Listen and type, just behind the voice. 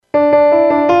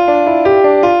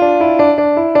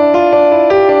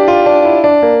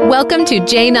Welcome to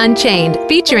Jane Unchained,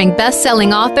 featuring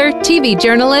best-selling author, TV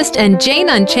journalist, and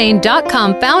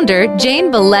JaneUnchained.com founder,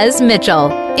 Jane Velez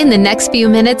Mitchell. In the next few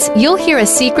minutes, you'll hear a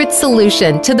secret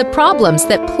solution to the problems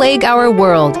that plague our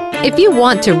world. If you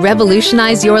want to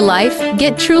revolutionize your life,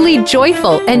 get truly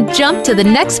joyful, and jump to the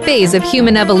next phase of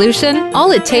human evolution,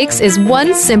 all it takes is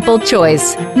one simple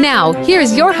choice. Now,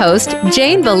 here's your host,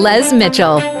 Jane Velez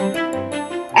Mitchell.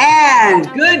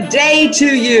 And good day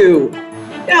to you.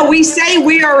 You know, we say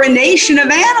we are a nation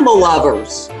of animal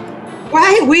lovers,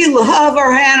 right? We love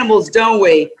our animals, don't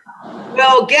we?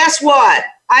 Well, guess what?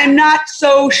 I'm not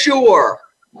so sure.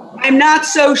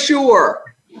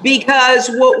 Because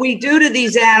what we do to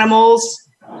these animals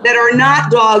that are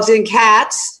not dogs and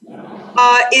cats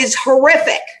is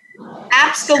horrific.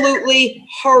 Absolutely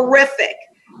horrific.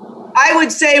 I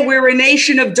would say we're a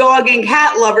nation of dog and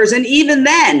cat lovers. And even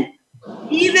then,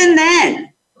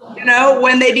 you know,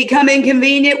 when they become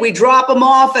inconvenient, we drop them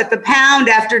off at the pound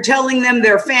after telling them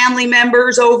they're family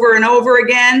members over and over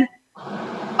again.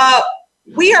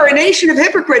 We are a nation of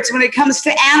hypocrites when it comes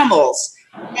to animals.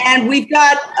 And we've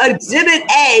got Exhibit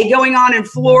A going on in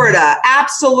Florida.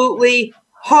 Absolutely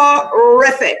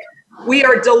horrific. We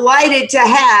are delighted to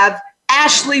have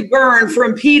Ashley Byrne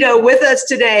from PETA with us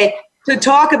today to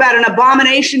talk about an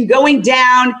abomination going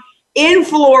down in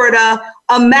Florida,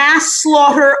 a mass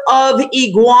slaughter of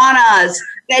iguanas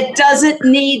that doesn't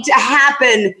need to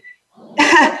happen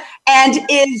and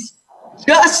is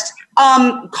just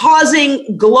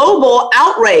causing global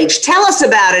outrage. Tell us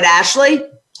about it, Ashley.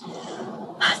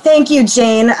 Thank you,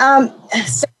 Jane.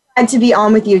 So glad to be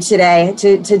on with you today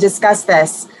to discuss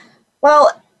this. Well,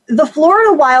 the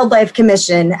Florida Wildlife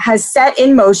Commission has set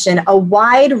in motion a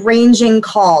wide-ranging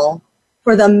call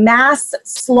for the mass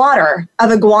slaughter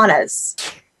of iguanas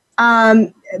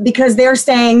because they're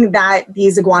saying that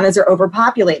these iguanas are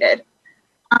overpopulated.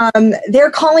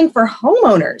 They're calling for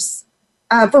homeowners,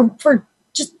 for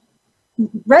just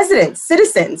residents,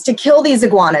 citizens, to kill these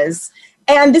iguanas.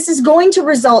 And this is going to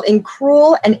result in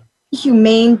cruel and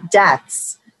inhumane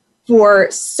deaths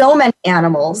for so many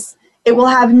animals. It will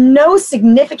have no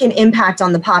significant impact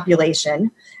on the population,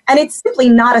 and it's simply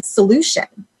not a solution.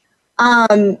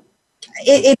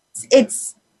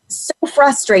 It's so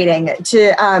frustrating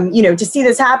to see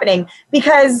this happening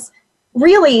because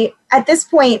really at this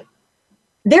point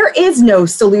there is no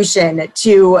solution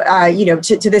to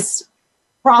this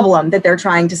problem that they're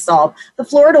trying to solve. The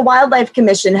Florida Wildlife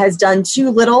Commission has done too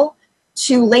little,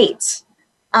 too late.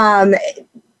 They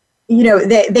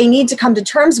need to come to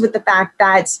terms with the fact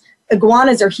that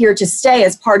iguanas are here to stay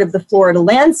as part of the Florida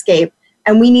landscape,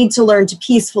 and we need to learn to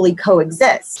peacefully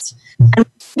coexist. And we'll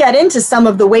get into some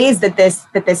of the ways that this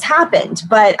happened,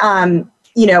 but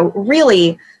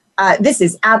really, this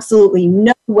is absolutely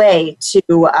no way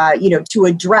to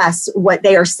address what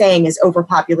they are saying is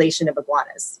overpopulation of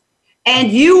iguanas.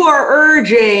 And you are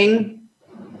urging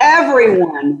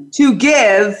everyone to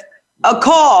give a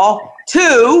call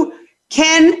to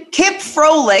Kip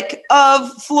Froelich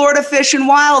of Florida Fish and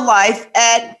Wildlife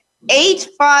at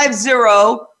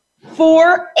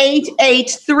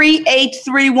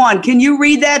 850-488-3831. Can you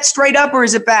read that straight up or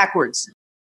is it backwards?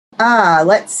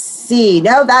 Let's see.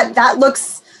 No, that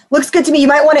looks good to me. You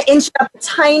might want to inch it up a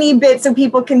tiny bit so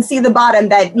people can see the bottom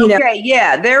that, Okay,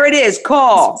 yeah, there it is.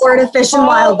 Call. Florida Fish and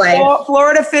Wildlife.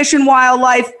 Florida Fish and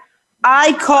Wildlife.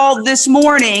 I called this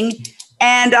morning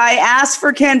and I asked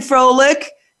for Ken Froelich.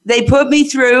 They put me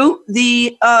through.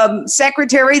 The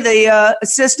secretary, the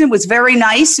assistant, was very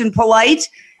nice and polite,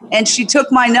 and she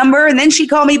took my number, and then she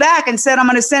called me back and said, I'm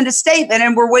going to send a statement,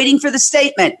 and we're waiting for the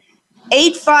statement.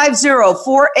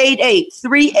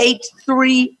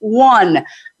 850-488-3831.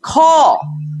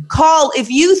 Call if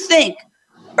you think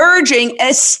urging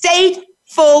a state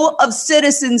full of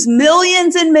citizens,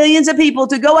 millions and millions of people,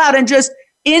 to go out and just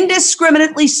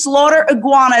indiscriminately slaughter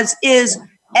iguanas is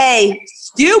A,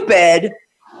 stupid,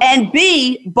 and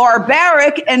B,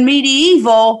 barbaric and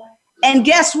medieval. And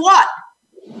guess what?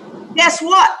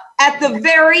 At the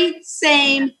very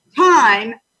same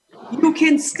time, you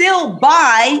can still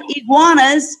buy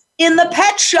iguanas in the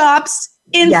pet shops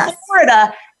in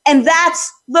Florida. And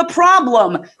that's the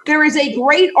problem. There is a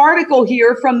great article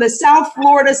here from the South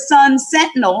Florida Sun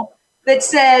Sentinel that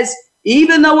says,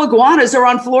 even though iguanas are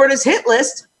on Florida's hit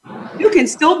list, you can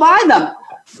still buy them.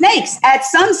 Snakes at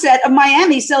Sunset of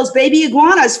Miami sells baby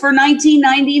iguanas for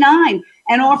 $19.99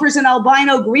 and offers an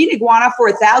albino green iguana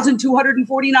for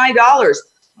 $1,249.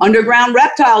 Underground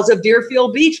Reptiles of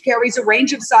Deerfield Beach carries a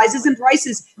range of sizes and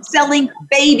prices, selling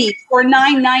babies for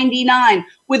 $9.99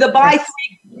 with a buy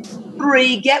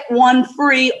 3, get 1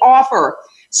 free offer.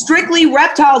 Strictly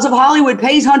Reptiles of Hollywood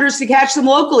pays hunters to catch them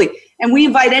locally. And we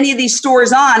invite any of these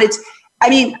stores on.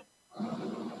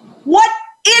 What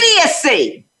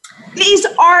idiocy. These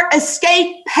are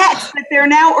escaped pets that they're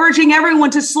now urging everyone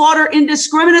to slaughter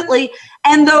indiscriminately.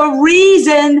 And the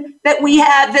reason that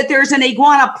there's an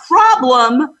iguana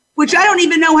problem, which I don't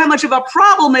even know how much of a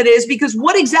problem it is, because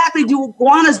what exactly do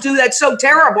iguanas do that's so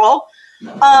terrible?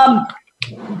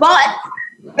 But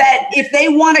that if they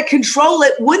want to control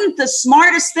it, wouldn't the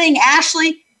smartest thing,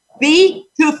 Ashley, be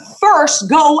to first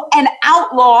go and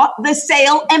outlaw the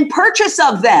sale and purchase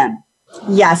of them?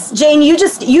 Yes, Jane, you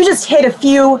just hit a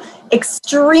few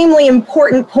extremely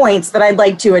important points that I'd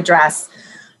like to address.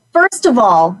 First of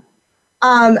all,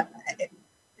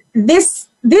 this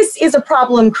is a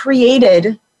problem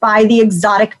created by the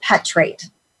exotic pet trade.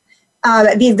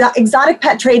 The exotic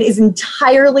pet trade is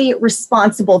entirely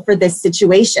responsible for this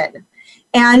situation.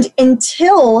 And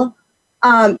until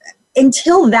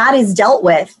that is dealt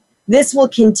with, this will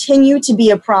continue to be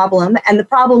a problem, and the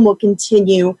problem will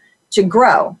continue to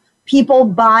grow. People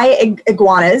buy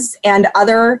iguanas and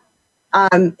other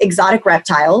exotic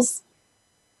reptiles,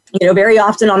 very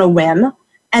often on a whim.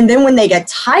 And then when they get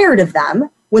tired of them,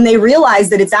 when they realize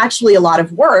that it's actually a lot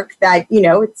of work, that,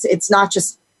 it's not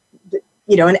just,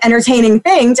 an entertaining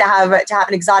thing to have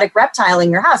an exotic reptile in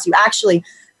your house. You actually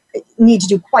need to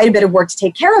do quite a bit of work to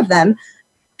take care of them.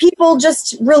 People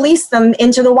just release them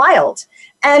into the wild.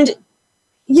 And,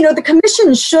 the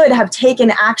commission should have taken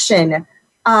action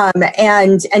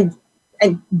and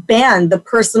banned the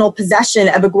personal possession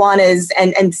of iguanas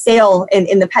and sale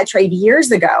in the pet trade years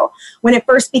ago, when it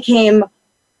first became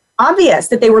obvious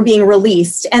that they were being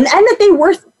released and that they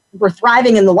were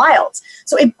thriving in the wild.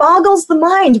 So it boggles the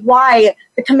mind why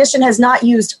the commission has not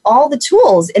used all the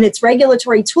tools in its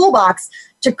regulatory toolbox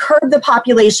to curb the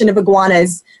population of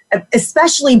iguanas,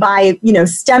 especially by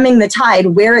stemming the tide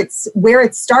where it's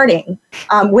starting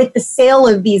with the sale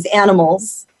of these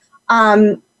animals.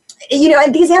 And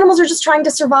these animals are just trying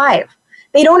to survive.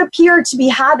 They don't appear to be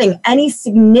having any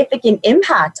significant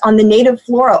impact on the native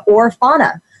flora or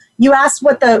fauna. You asked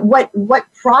what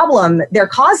problem they're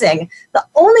causing. The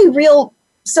only real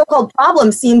so-called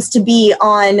problem seems to be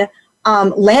on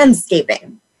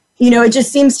landscaping. It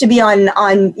just seems to be on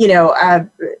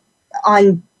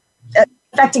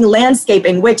affecting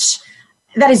landscaping, which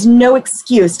that is no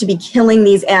excuse to be killing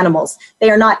these animals. They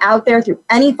are not out there through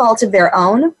any fault of their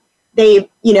own. They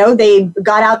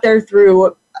got out there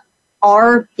through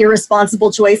our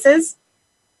irresponsible choices.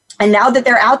 And now that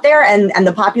they're out there and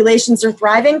the populations are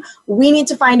thriving, we need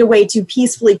to find a way to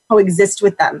peacefully coexist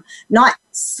with them, not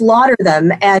slaughter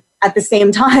them and at the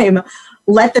same time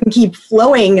let them keep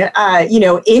flowing,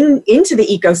 into the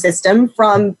ecosystem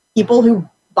from people who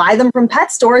buy them from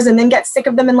pet stores and then get sick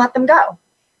of them and let them go.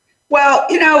 Well,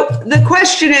 the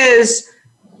question is,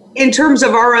 in terms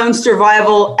of our own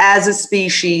survival as a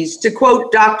species, to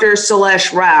quote Dr.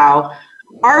 Salesh Rao,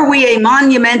 are we a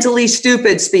monumentally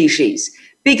stupid species?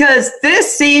 Because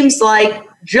this seems like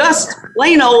just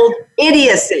plain old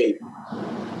idiocy.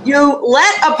 You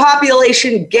let a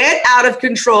population get out of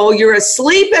control, you're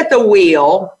asleep at the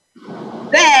wheel,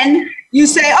 then you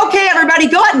say, okay, everybody,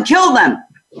 go out and kill them.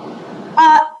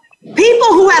 People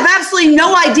who have absolutely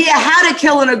no idea how to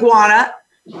kill an iguana,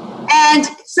 and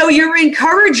so you're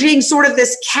encouraging sort of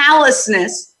this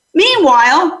callousness.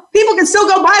 Meanwhile, people can still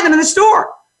go buy them in the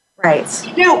store. Right.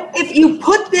 If you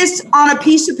put this on a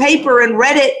piece of paper and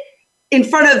read it in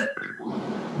front of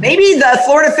maybe the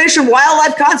Florida Fish and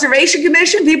Wildlife Conservation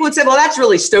Commission, people would say, well, that's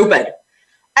really stupid.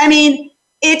 I mean,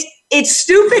 it's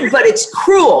stupid, but it's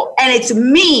cruel and it's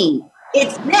mean.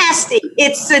 It's nasty.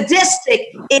 It's sadistic.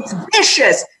 It's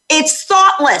vicious. It's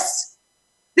thoughtless.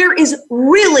 There is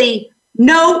really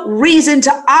no reason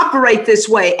to operate this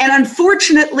way. And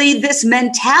unfortunately, this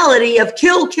mentality of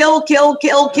kill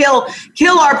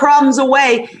our problems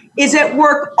away is at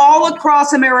work all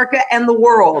across America and the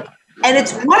world. And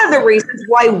it's one of the reasons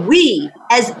why we,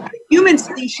 as a human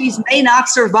species, may not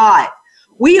survive.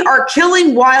 We are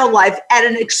killing wildlife at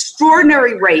an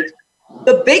extraordinary rate.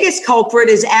 The biggest culprit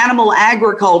is animal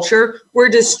agriculture. We're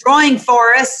destroying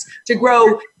forests to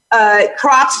grow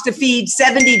crops to feed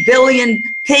 70 billion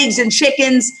pigs and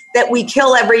chickens that we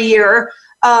kill every year.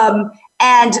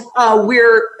 And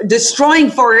we're destroying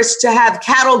forests to have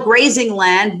cattle grazing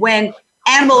land when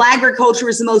animal agriculture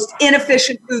is the most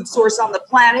inefficient food source on the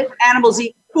planet. Animals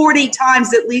eat 40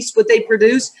 times at least what they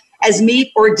produce as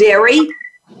meat or dairy.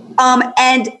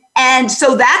 And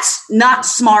so that's not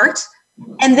smart.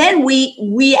 And then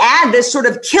we add this sort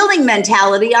of killing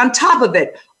mentality on top of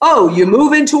it. Oh, you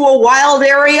move into a wild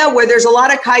area where there's a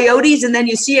lot of coyotes and then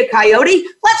you see a coyote?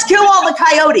 Let's kill all the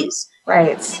coyotes.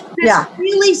 Right. This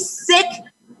really sick,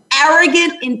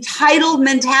 arrogant, entitled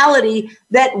mentality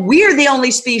that we're the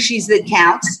only species that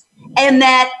counts and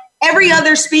that every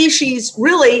other species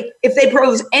really, if they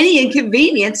pose any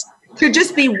inconvenience, could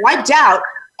just be wiped out.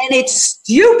 And it's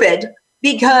stupid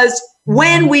because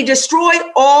when we destroy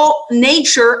all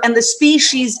nature and the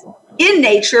species in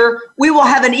nature, we will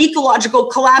have an ecological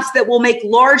collapse that will make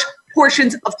large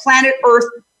portions of planet Earth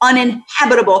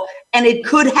uninhabitable. And it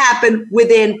could happen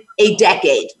within a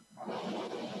decade.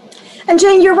 And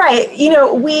Jane, you're right.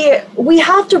 We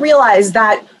have to realize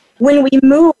that when we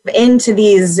move into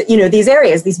these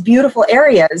areas, these beautiful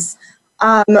areas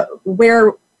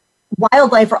where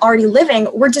wildlife are already living,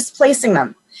 we're displacing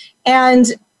them.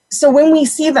 And so when we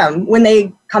see them, when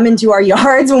they come into our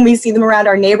yards, when we see them around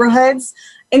our neighborhoods,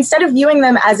 instead of viewing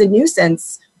them as a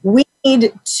nuisance, we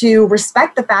need to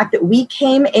respect the fact that we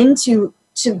came into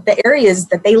the areas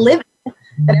that they live in.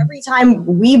 That every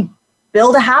time we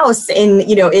build a house in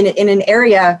an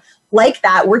area like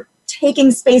that, we're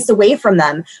taking space away from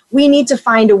them. We need to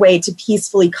find a way to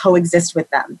peacefully coexist with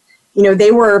them.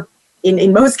 They were,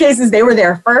 in most cases, they were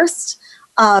there first.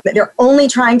 They're only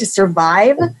trying to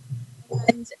survive.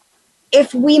 And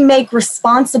if we make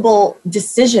responsible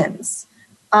decisions,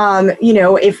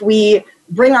 if we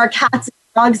bring our cats and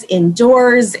dogs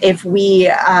indoors, if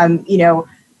we,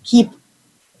 keep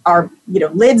our,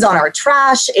 lids on our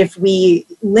trash, if we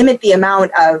limit the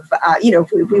amount of,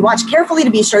 if we watch carefully to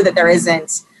be sure that there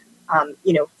isn't,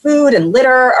 food and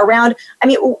litter around. I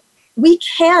mean, we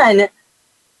can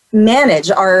manage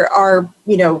our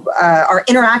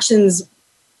interactions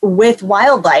with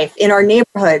wildlife in our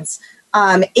neighborhoods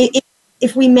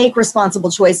if we make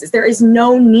responsible choices. There is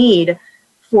no need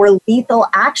for lethal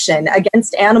action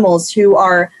against animals who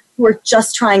are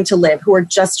just trying to live, who are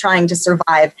just trying to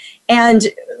survive, and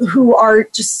who are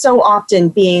just so often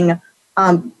being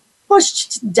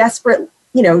pushed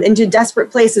into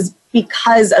desperate places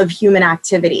because of human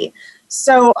activity.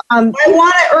 So I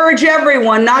want to urge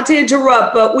everyone, not to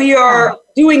interrupt, but we are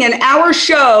doing an hour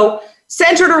show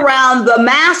centered around the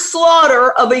mass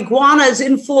slaughter of iguanas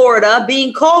in Florida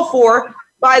being called for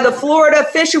by the Florida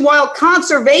Fish and Wild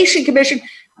Conservation Commission.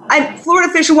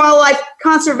 Florida Fish and Wildlife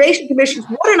Conservation Commission,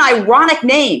 what an ironic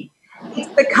name.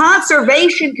 It's the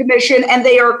Conservation Commission, and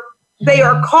they are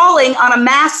calling on a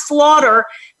mass slaughter.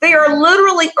 They are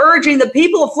literally urging the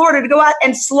people of Florida to go out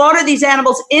and slaughter these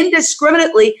animals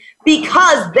indiscriminately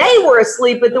because they were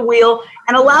asleep at the wheel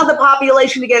and allowed the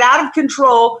population to get out of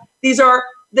control. These are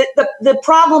the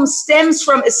problem stems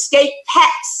from escaped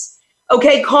pets.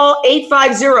 Okay, call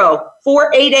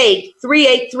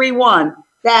 850-488-3831.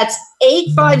 That's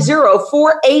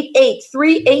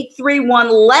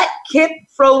 850-488-3831. Let Kip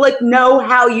Froelich know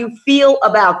how you feel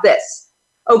about this.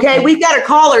 Okay, we've got a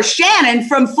caller, Shannon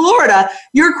from Florida.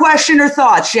 Your question or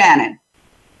thoughts, Shannon?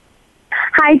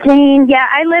 Hi, Jane. Yeah,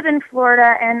 I live in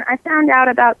Florida, and I found out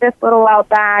about this a little while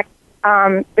back.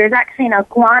 There's actually an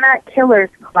iguana killers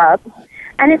club,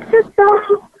 and it's just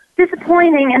so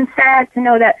disappointing and sad to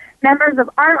know that members of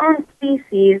our own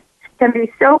species can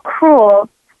be so cruel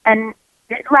and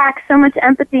lack so much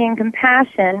empathy and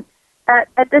compassion that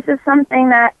this is something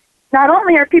that not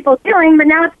only are people doing, but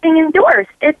now it's being endorsed.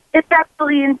 It's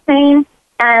absolutely insane.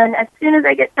 And as soon as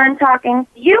I get done talking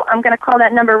to you, I'm going to call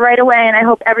that number right away, and I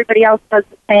hope everybody else does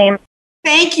the same.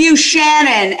 Thank you,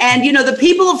 Shannon. And, the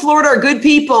people of Florida are good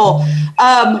people.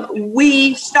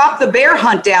 We stopped the bear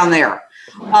hunt down there.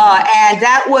 And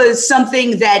that was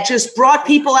something that just brought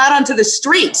people out onto the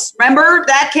streets. Remember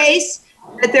that case?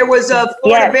 That there was a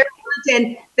Florida bear hunt,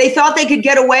 and they thought they could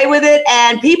get away with it,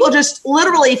 and people just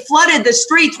literally flooded the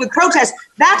streets with protests.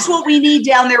 That's what we need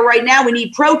down there right now. We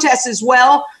need protests as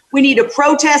well. We need a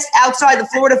protest outside the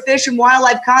Florida Fish and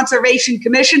Wildlife Conservation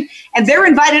Commission, and they're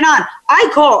invited on. I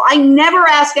call. I never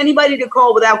ask anybody to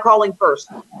call without calling first.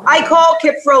 I call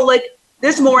Kip Froelich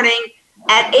this morning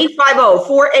at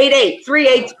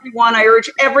 850-488-3831. I urge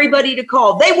everybody to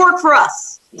call. They work for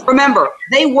us. Remember,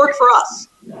 they work for us.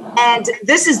 And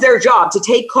this is their job, to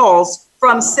take calls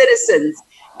from citizens.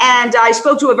 And I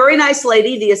spoke to a very nice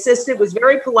lady. The assistant was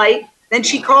very polite. Then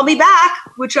she called me back,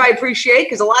 which I appreciate,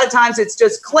 because a lot of times it's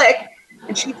just click.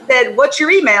 And she said, "What's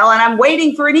your email?" And I'm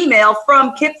waiting for an email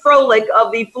from Kip Froelich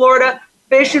of the Florida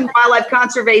Fish and Wildlife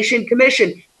Conservation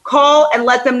Commission. Call and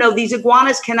let them know these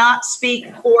iguanas cannot speak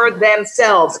for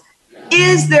themselves.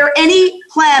 Is there any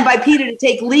plan by PETA to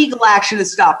take legal action to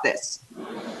stop this?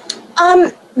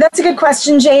 That's a good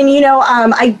question, Jane.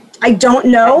 I don't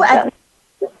know,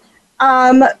 but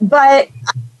I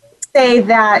say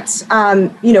that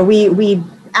we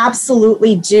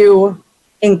absolutely do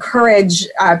encourage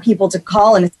people to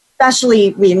call, and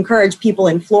especially we encourage people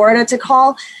in Florida to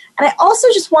call. And I also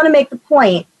just want to make the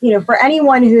point, for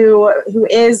anyone who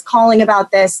is calling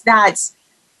about this, that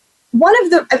one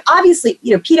of the, obviously,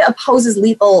 PETA opposes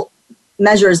lethal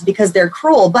measures because they're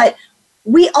cruel, but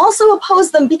we also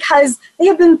oppose them because they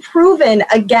have been proven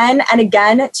again and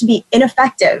again to be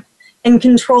ineffective in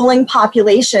controlling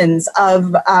populations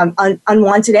of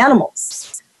unwanted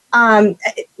animals.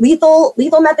 Lethal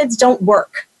methods don't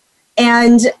work,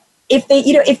 and if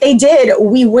they did,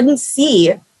 we wouldn't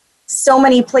see so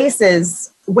many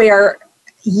places where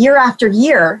year after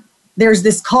year there's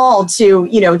this call to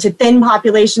thin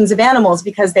populations of animals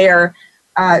because they are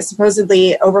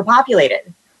supposedly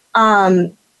overpopulated.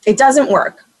 It doesn't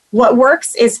work. What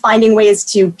works is finding ways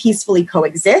to peacefully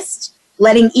coexist,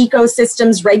 letting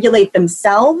ecosystems regulate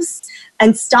themselves,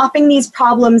 and stopping these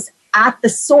problems at the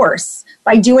source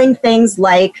by doing things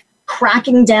like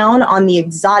cracking down on the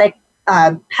exotic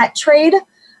pet trade,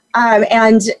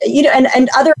 and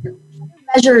other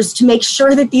measures to make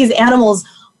sure that these animals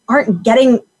aren't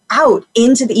getting out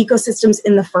into the ecosystems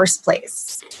in the first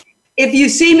place. If you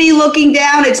see me looking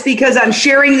down, it's because I'm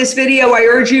sharing this video. I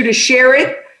urge you to share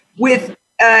it with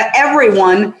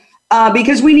everyone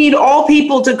because we need all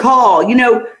people to call.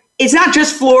 It's not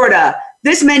just Florida.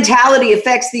 This mentality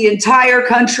affects the entire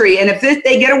country. And if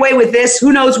they get away with this,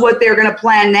 who knows what they're going to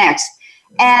plan next.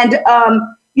 And,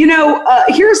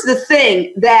 here's the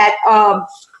thing that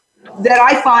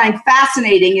I find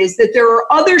fascinating is that there are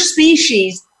other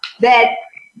species that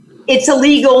it's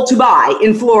illegal to buy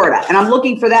in Florida. And I'm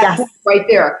looking for that point right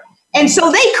there. And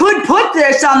so they could put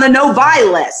this on the no-buy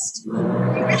list.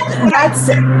 That's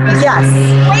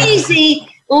yes. Crazy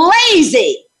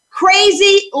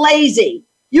lazy.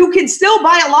 You can still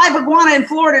buy a live iguana in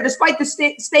Florida despite the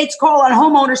state's call on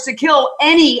homeowners to kill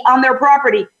any on their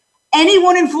property.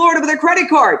 Anyone in Florida with a credit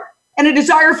card and a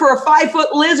desire for a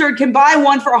 5-foot lizard can buy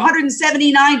one for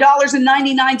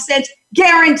 $179.99,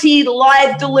 guaranteed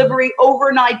live delivery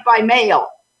overnight by mail.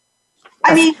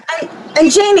 I mean,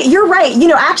 and Jane, you're right.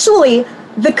 Actually,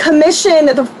 the commission,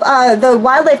 the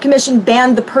Wildlife Commission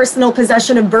banned the personal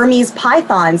possession of Burmese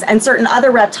pythons and certain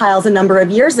other reptiles a number of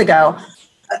years ago,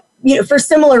 for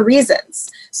similar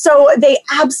reasons. So they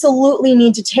absolutely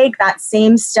need to take that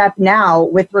same step now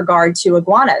with regard to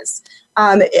iguanas.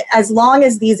 As long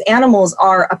as these animals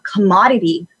are a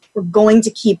commodity, we're going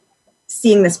to keep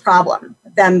seeing this problem,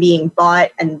 them being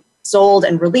bought and sold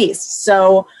and released.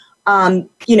 So,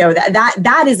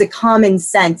 that is a common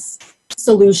sense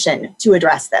solution to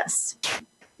address this.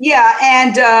 Yeah,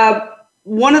 and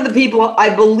one of the people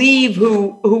I believe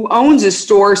who owns a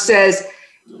store says,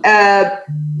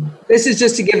 this is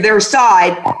just to give their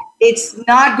side, it's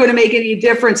not going to make any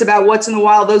difference about what's in the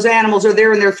wild. Those animals are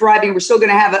there and they're thriving. We're still going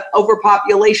to have an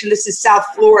overpopulation. This is South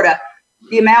Florida.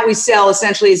 The amount we sell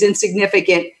essentially is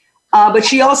insignificant. But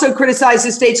she also criticized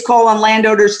the state's call on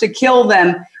landowners to kill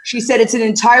them. She said it's an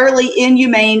entirely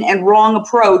inhumane and wrong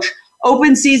approach.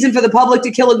 Open season for the public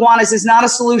to kill iguanas is not a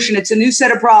solution. It's a new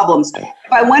set of problems.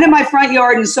 If I went in my front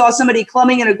yard and saw somebody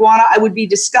clubbing an iguana, I would be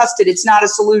disgusted. It's not a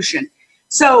solution.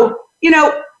 So,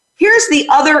 here's the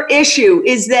other issue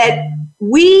is that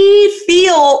we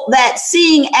feel that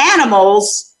seeing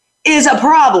animals is a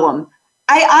problem.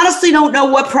 I honestly don't know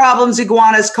what problems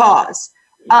iguanas cause.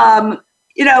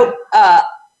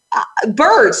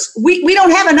 Birds, we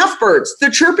don't have enough birds.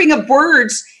 The chirping of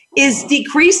birds is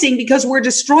decreasing because we're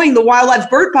destroying the wildlife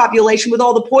bird population with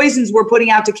all the poisons we're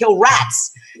putting out to kill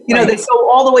rats. Right. They go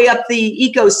all the way up the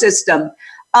ecosystem.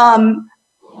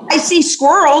 I see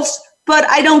squirrels, but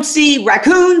I don't see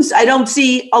raccoons. I don't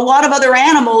see a lot of other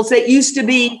animals that used to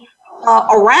be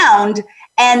around.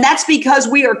 And that's because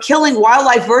we are killing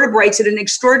wildlife vertebrates at an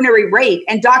extraordinary rate.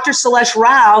 And Dr. Salesh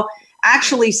Rao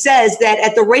actually says that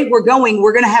at the rate we're going,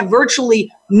 we're going to have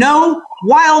virtually no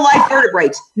wildlife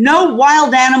vertebrates, no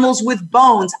wild animals with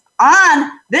bones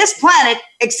on this planet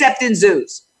except in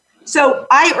zoos. So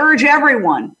I urge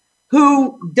everyone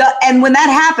and when that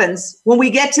happens, when we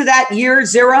get to that year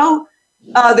zero,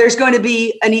 there's going to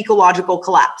be an ecological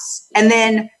collapse. And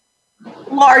then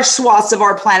large swaths of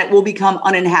our planet will become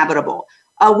uninhabitable.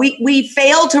 We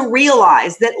fail to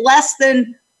realize that less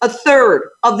than a third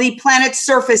of the planet's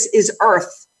surface is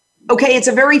Earth. Okay, it's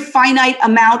a very finite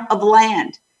amount of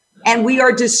land. And we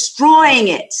are destroying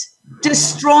it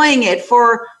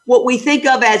for what we think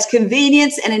of as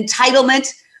convenience and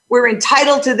entitlement. We're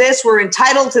entitled to this, we're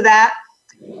entitled to that,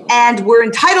 and we're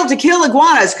entitled to kill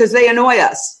iguanas because they annoy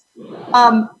us.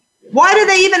 Why do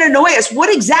they even annoy us?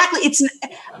 What exactly?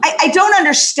 I don't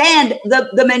understand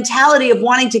the mentality of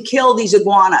wanting to kill these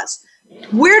iguanas.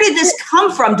 Where did this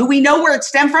come from? Do we know where it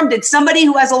stemmed from? Did somebody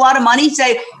who has a lot of money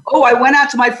say, oh, I went out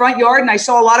to my front yard and I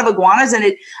saw a lot of iguanas? And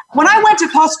when I went to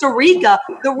Costa Rica,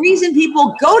 the reason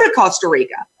people go to Costa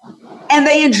Rica and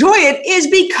they enjoy it is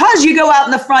because you go out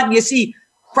in the front and you see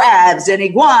crabs and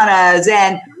iguanas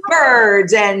and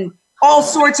birds and all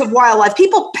sorts of wildlife.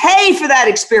 People pay for that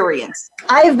experience.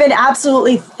 I've been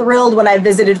absolutely thrilled when I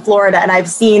visited Florida and I've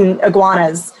seen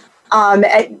iguanas.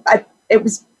 It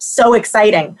was so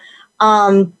exciting.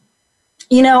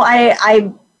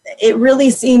 It really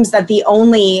seems that the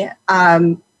only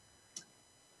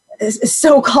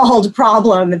so-called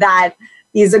problem that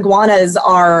these iguanas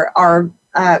are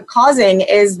causing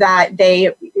is that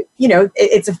they,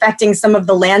 it's affecting some of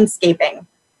the landscaping,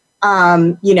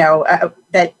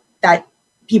 that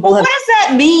people have. What does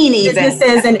that mean, even?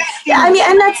 Businesses and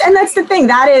that's the thing.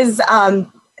 That is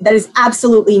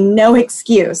absolutely no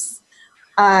excuse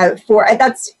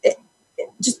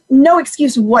just no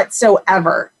excuse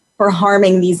whatsoever for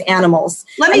harming these animals.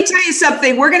 Let me tell you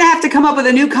something. We're going to have to come up with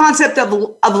a new concept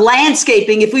of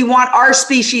landscaping if we want our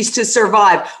species to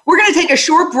survive. We're going to take a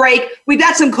short break. We've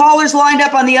got some callers lined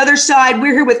up on the other side.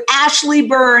 We're here with Ashley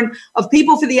Byrne of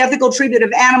People for the Ethical Treatment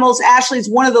of Animals. Ashley is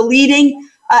one of the leading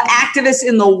activists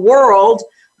in the world,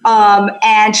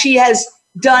 and she has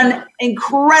done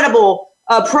incredible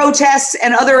protests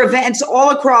and other events all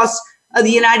across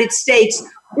the United States.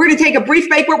 We're going to take a brief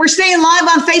break, but we're staying live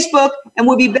on Facebook, and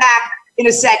we'll be back in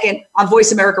a second on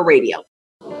Voice America Radio.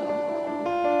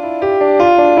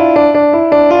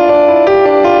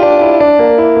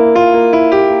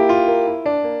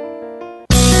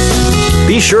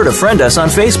 Be sure to friend us on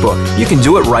Facebook. You can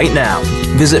do it right now.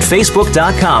 Visit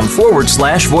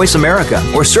facebook.com/Voice America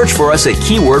or search for us at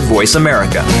keyword Voice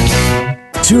America.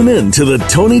 Tune in to the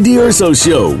Tony D'Urso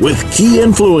Show with key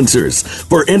influencers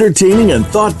for entertaining and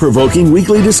thought-provoking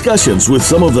weekly discussions with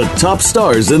some of the top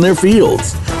stars in their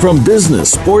fields. From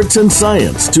business, sports, and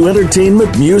science to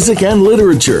entertainment, music, and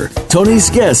literature,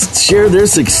 Tony's guests share their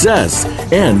success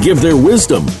and give their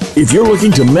wisdom. If you're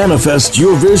looking to manifest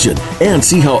your vision and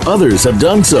see how others have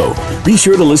done so, be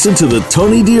sure to listen to the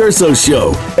Tony D'Urso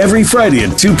Show every Friday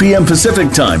at 2 p.m.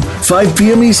 Pacific Time, 5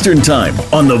 p.m. Eastern Time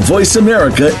on the Voice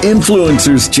America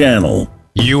Influencers channel.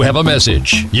 You have a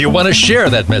message. You want to share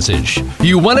that message.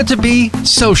 You want it to be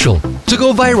social, to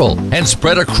go viral, and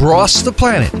spread across the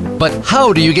planet. But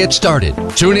how do you get started?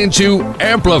 Tune into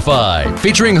Amplify,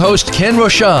 featuring host Ken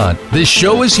Rochon. This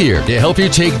show is here to help you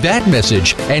take that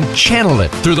message and channel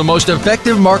it through the most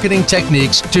effective marketing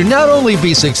techniques to not only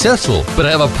be successful, but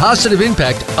have a positive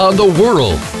impact on the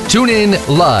world. Tune in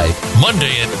live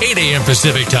Monday at 8 a.m.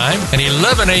 Pacific Time and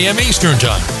 11 a.m. Eastern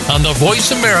Time on the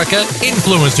Voice America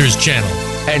Influencers channel.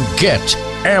 And get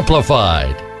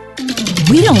amplified.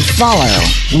 We don't follow,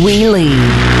 we lead.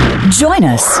 Join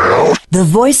us, the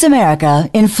Voice America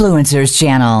Influencers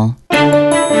channel.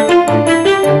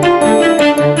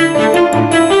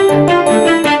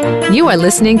 You are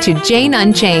listening to Jane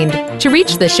Unchained. To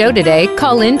reach the show today,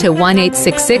 call in to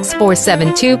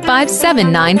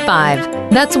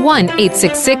 1-866-472-5795. That's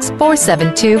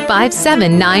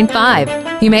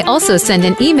 1-866-472-5795. You may also send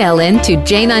an email in to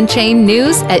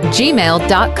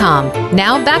janeunchainednews@gmail.com.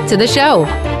 Now back to the show.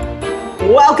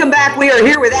 Welcome back. We are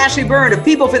here with Ashley Byrne of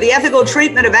People for the Ethical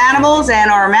Treatment of Animals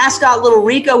and our mascot, little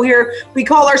Rico here. We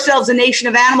call ourselves a nation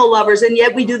of animal lovers, and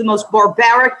yet we do the most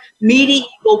barbaric,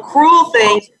 medieval, cruel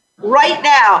things. Right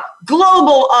now,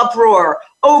 global uproar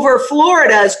over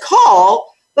Florida's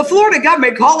call, the Florida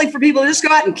government calling for people to just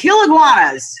go out and kill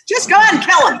iguanas. Just go out and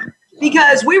kill them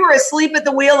because we were asleep at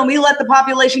the wheel and we let the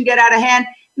population get out of hand.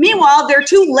 Meanwhile, they're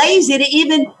too lazy to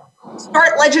even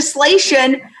start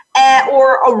legislation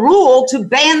or a rule to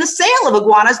ban the sale of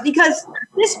iguanas because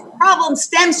this problem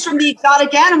stems from the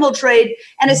exotic animal trade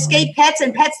and escaped pets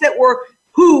and pets that were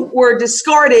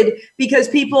discarded because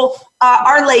people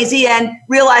are lazy and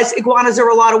realize iguanas are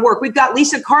a lot of work. We've got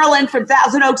Lisa Carlin from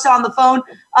Thousand Oaks on the phone.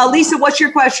 Lisa, what's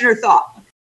your question or thought?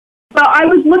 Well, I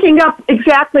was looking up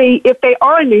exactly if they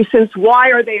are a nuisance, why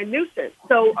are they a nuisance?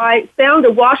 So I found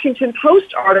a Washington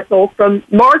Post article from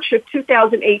March of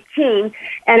 2018,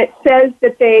 and it says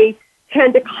that they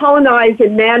tend to colonize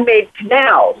in man-made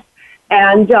canals,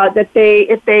 and that if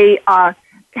they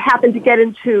happen to get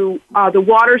into the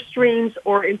water streams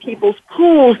or in people's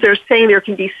pools, they're saying there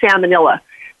can be salmonella.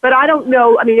 But I don't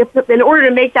know. I mean, in order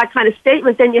to make that kind of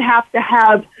statement, then you have to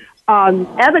have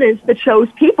evidence that shows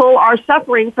people are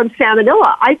suffering from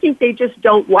salmonella. I think they just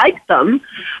don't like them.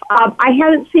 I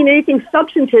haven't seen anything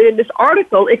substantive in this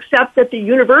article except that the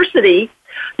university's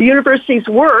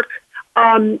work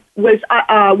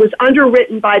was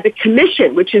underwritten by the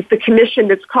commission, which is the commission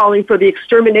that's calling for the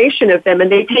extermination of them,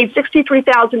 and they paid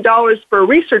 $63,000 for a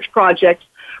research project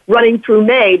running through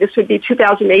May. This would be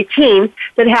 2018,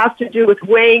 that has to do with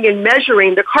weighing and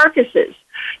measuring the carcasses.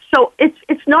 So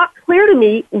it's not clear to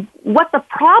me what the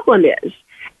problem is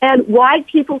and why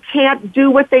people can't do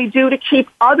what they do to keep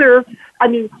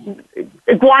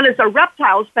iguanas are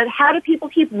reptiles, but how do people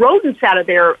keep rodents out of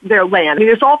their land? I mean,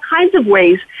 there's all kinds of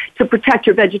ways to protect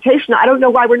your vegetation. I don't know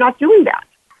why we're not doing that.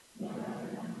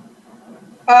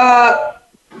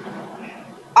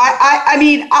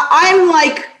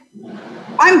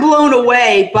 I'm blown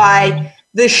away by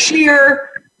the sheer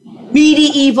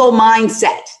medieval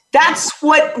mindset. That's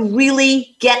what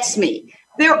really gets me.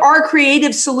 There are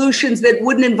creative solutions that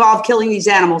wouldn't involve killing these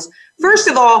animals. First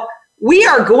of all, we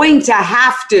are going to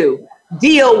have to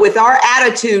deal with our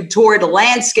attitude toward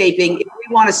landscaping if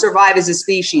we want to survive as a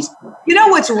species. You know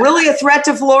what's really a threat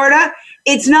to Florida?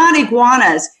 It's not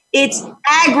iguanas. It's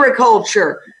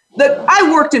agriculture. I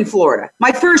worked in Florida.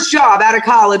 My first job out of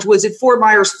college was at Fort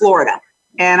Myers, Florida.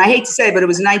 And I hate to say it, but it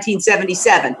was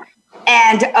 1977.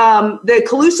 And the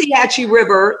Caloosahatchee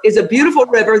River is a beautiful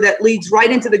river that leads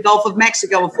right into the Gulf of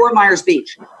Mexico and Fort Myers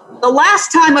Beach. The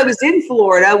last time I was in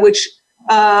Florida, which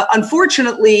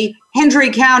unfortunately, Hendry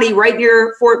County, right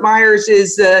near Fort Myers,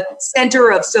 is the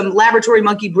center of some laboratory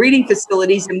monkey breeding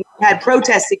facilities, and we had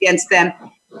protests against them.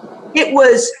 It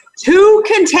was too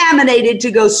contaminated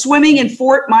to go swimming in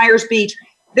Fort Myers Beach.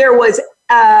 There was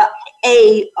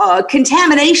a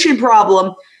contamination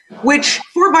problem, which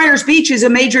Fort Myers Beach is a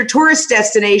major tourist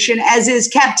destination, as is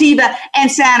Captiva and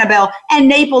Sanibel and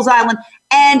Naples Island.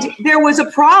 And there was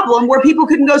a problem where people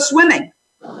couldn't go swimming.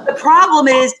 The problem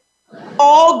is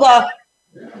all the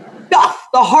stuff,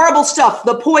 the horrible stuff,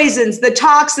 the poisons, the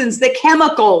toxins, the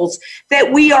chemicals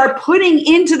that we are putting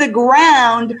into the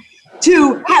ground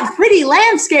to have pretty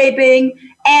landscaping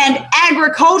and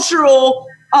agricultural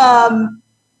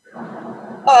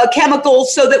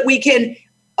chemicals so that we can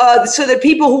so that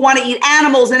people who want to eat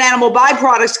animals and animal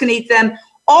byproducts can eat them.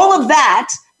 All of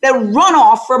that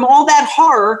runoff from all that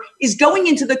horror is going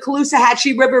into the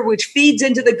Caloosahatchee River, which feeds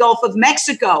into the Gulf of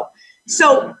Mexico.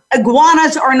 So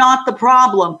iguanas are not the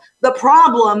problem. The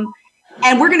problem,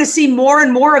 and we're going to see more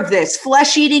and more of this,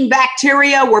 flesh-eating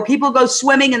bacteria where people go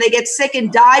swimming and they get sick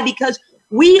and die because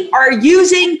we are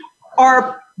using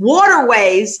our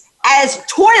waterways as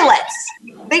toilets.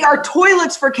 They are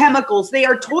toilets for chemicals. They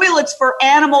are toilets for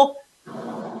animal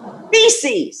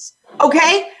feces,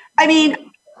 okay? I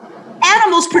mean,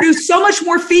 animals produce so much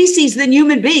more feces than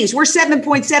human beings. We're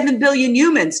 7.7 billion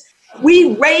humans.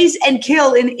 We raise and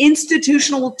kill in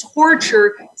institutional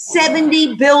torture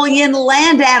 70 billion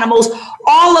land animals,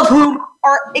 all of whom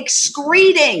are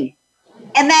excreting.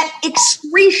 And that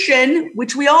excretion,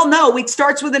 which we all know, it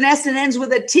starts with an S and ends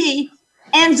with a T,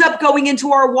 ends up going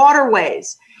into our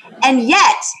waterways. And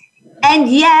yet,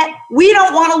 we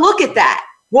don't want to look at that.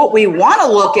 What we want to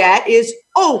look at is,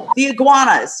 the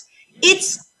iguanas.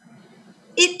 It's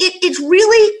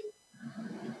really,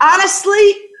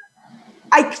 honestly,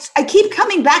 I keep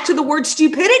coming back to the word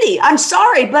stupidity. I'm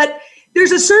sorry, but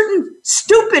there's a certain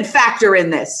stupid factor in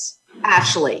this,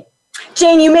 Ashley.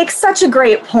 Jane, you make such a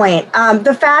great point.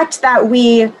 The fact that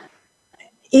we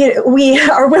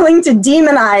are willing to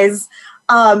demonize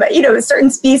certain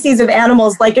species of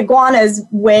animals like iguanas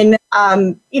when,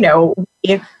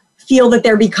 we feel that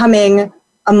they're becoming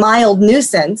a mild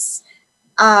nuisance.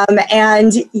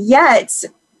 And yet,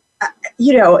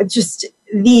 just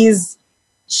these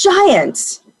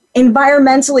giant,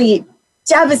 environmentally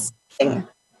devastating,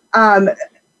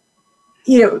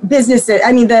 businesses.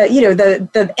 I mean,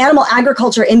 the animal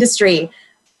agriculture industry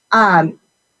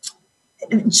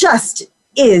just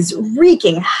is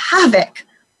wreaking havoc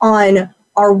on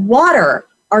our water,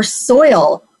 our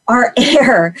soil, our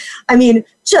air. I mean,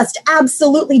 just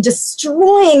absolutely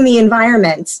destroying the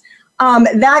environment.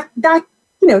 That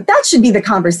should be the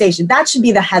conversation. That should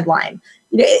be the headline.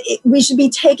 We should be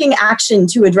taking action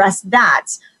to address that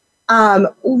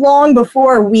long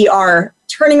before we are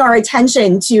turning our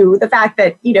attention to the fact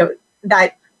that,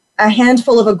 that a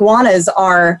handful of iguanas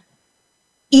are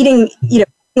eating,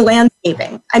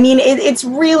 landscaping. I mean, it's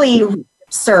really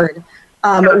absurd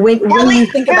when you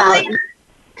think about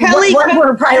what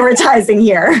we're prioritizing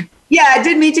here. Yeah, I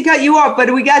didn't mean to cut you off,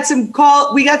 but we got some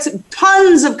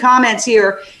tons of comments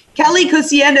here. Kelly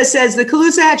Cosienda says the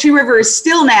Caloosahatchee River is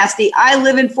still nasty. I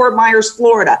live in Fort Myers,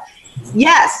 Florida.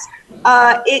 Yes,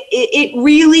 it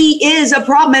really is a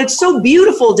problem. It's so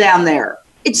beautiful down there.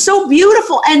 It's so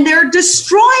beautiful, and they're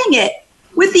destroying it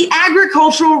with the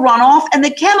agricultural runoff and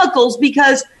the chemicals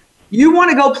because you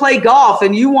want to go play golf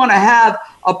and you want to have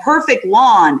a perfect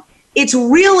lawn, it's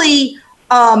really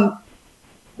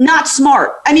not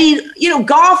smart. I mean,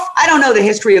 golf, I don't know the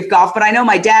history of golf, but I know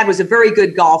my dad was a very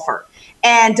good golfer.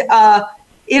 And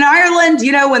in Ireland,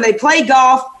 when they play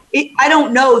golf, I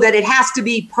don't know that it has to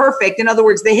be perfect. In other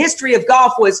words, the history of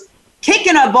golf was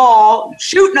kicking a ball,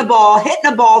 shooting a ball,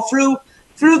 hitting a ball through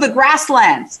the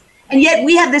grasslands. And yet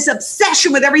we have this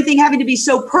obsession with everything having to be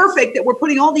so perfect that we're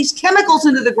putting all these chemicals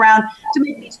into the ground to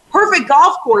make these perfect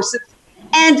golf courses.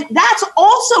 And that's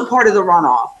also part of the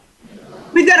runoff.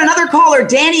 We've got another caller,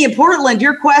 Danny in Portland.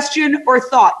 Your question or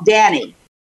thought, Danny?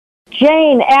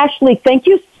 Jane, Ashley, thank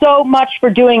you so much for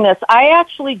doing this. I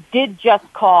actually did just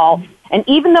call, and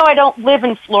even though I don't live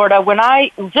in Florida, when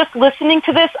I just listening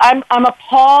to this, I'm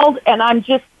appalled, and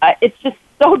it's just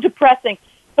so depressing.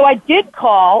 So I did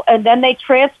call, and then they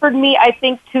transferred me, I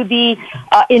think, to the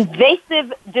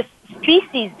invasive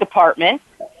species department.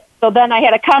 So then I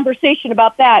had a conversation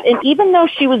about that, and even though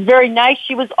she was very nice,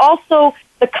 she was also,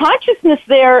 the consciousness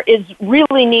there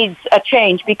really needs a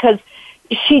change, because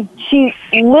she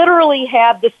literally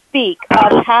had to speak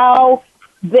of how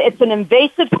it's an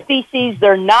invasive species,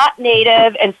 they're not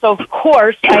native, and so of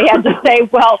course I had to say,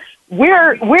 well,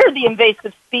 we're the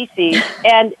invasive species,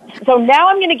 and so now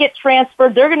I'm going to get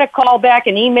transferred. They're going to call back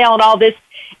and email and all this,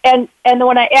 and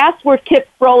when I asked where Kip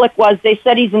Froelich was, they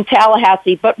said he's in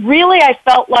Tallahassee, but really I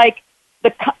felt like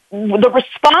the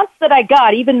response that I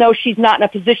got, even though she's not in a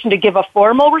position to give a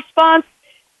formal response,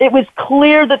 it was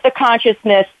clear that the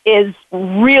consciousness is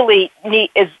really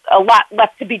is a lot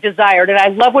left to be desired. And I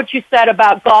love what you said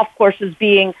about golf courses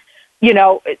being,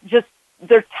 just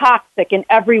they're toxic in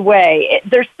every way.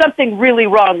 There's something really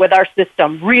wrong with our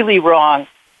system, really wrong.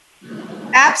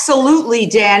 Absolutely,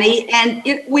 Danny. And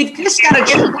we've just got to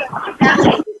change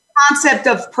that concept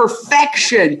of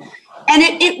perfection. And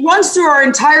it runs through our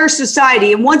entire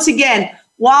society. And once again,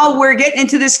 while we're getting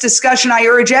into this discussion, I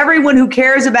urge everyone who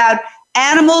cares about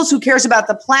animals, who cares about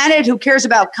the planet, who cares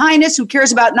about kindness, who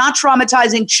cares about not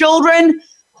traumatizing children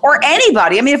or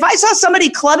anybody. I mean, if I saw somebody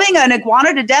clubbing an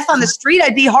iguana to death on the street,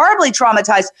 I'd be horribly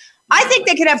traumatized. I think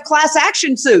they could have class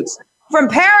action suits from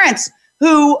parents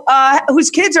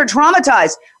whose kids are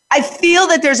traumatized. I feel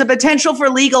that there's a potential for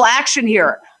legal action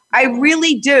here. I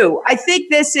really do. I think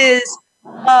this is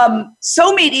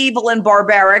so medieval and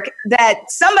barbaric that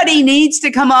somebody needs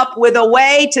to come up with a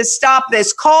way to stop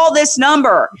this. Call this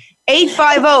number,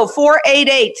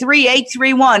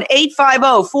 850-488-3831,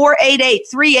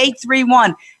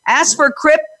 850-488-3831. Ask for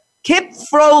Kip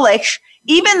Froelich,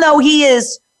 even though he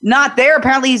is not there.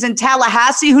 Apparently he's in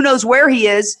Tallahassee. Who knows where he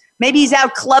is? Maybe he's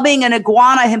out clubbing an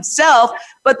iguana himself.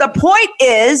 But the point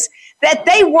is that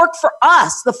they work for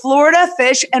us. The Florida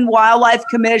Fish and Wildlife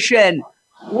Commission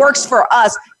works for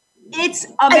us. It's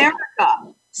America.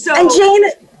 And Jane,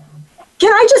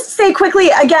 can I just say quickly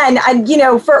again,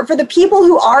 for the people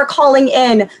who are calling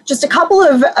in, just a couple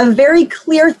of very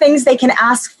clear things they can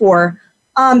ask for.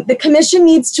 The commission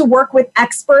needs to work with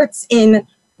experts in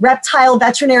reptile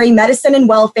veterinary medicine and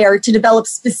welfare to develop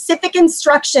specific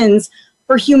instructions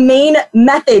for humane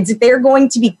methods if they're going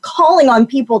to be calling on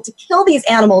people to kill these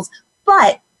animals.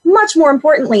 But much more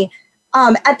importantly,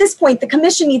 at this point, the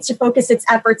commission needs to focus its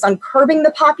efforts on curbing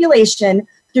the population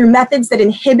through methods that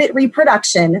inhibit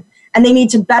reproduction, and they need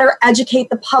to better educate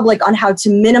the public on how to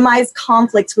minimize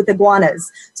conflicts with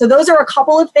iguanas. So those are a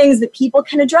couple of things that people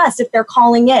can address if they're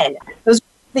calling in. Those are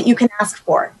that you can ask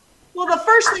for. Well, the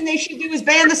first thing they should do is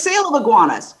ban the sale of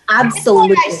iguanas.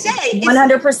 Absolutely. I say,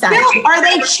 100%. Are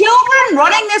they children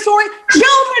running this? Or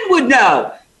children would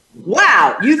know.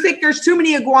 Wow, you think there's too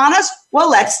many iguanas? Well,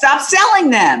 let's stop selling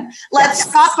them. Let's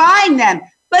stop buying them.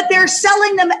 But they're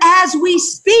selling them as we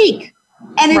speak.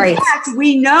 And in fact,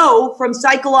 we know from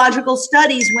psychological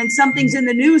studies when something's in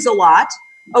the news a lot,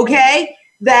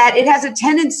 that it has a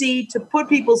tendency to put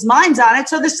people's minds on it.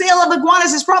 So the sale of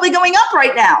iguanas is probably going up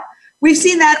right now. We've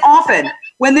seen that often.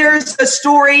 When there's a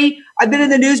story, I've been in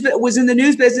the news, but was in the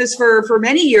news business for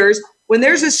many years. When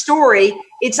there's a story,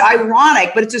 it's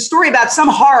ironic, but it's a story about some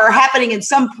horror happening in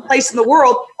some place in the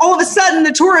world. All of a sudden,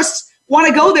 the tourists want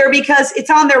to go there because it's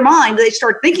on their mind. They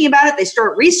start thinking about it. They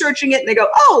start researching it, and they go,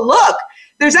 oh, look,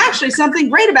 there's actually something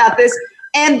great about this.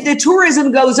 And the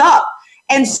tourism goes up.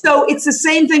 And so it's the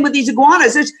same thing with these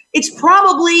iguanas. It's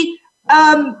probably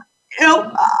a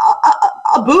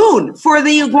boon for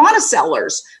the iguana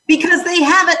sellers because they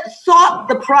haven't thought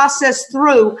the process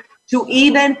through to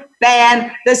even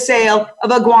ban the sale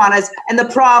of iguanas. And the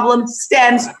problem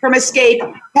stems from escaped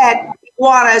pet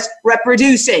iguanas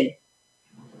reproducing.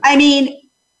 I mean,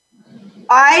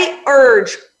 I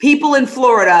urge people in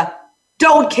Florida,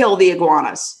 don't kill the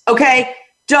iguanas, okay?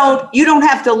 you don't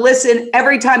have to listen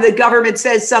every time the government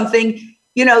says something.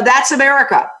 That's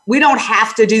America. We don't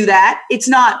have to do that. It's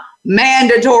not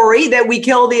mandatory that we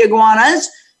kill the iguanas.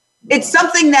 It's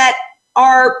something that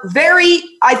our very,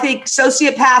 I think,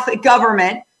 sociopathic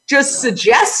government just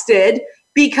suggested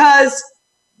because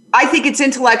I think it's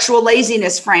intellectual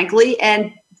laziness, frankly,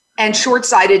 and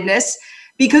short-sightedness,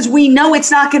 because we know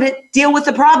it's not going to deal with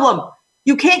the problem.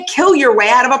 You can't kill your way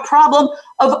out of a problem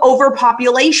of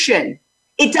overpopulation.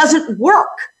 It doesn't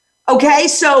work. Okay,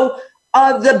 so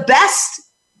the best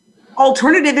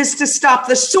alternative is to stop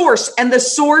the source, and the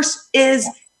source is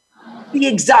the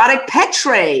exotic pet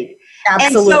trade.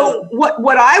 Absolutely. And so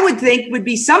what I would think would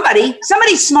be somebody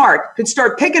smart could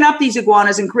start picking up these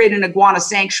iguanas and create an iguana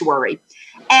sanctuary.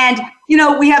 And,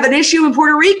 we have an issue in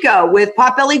Puerto Rico with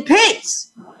pot-bellied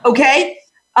pigs, okay?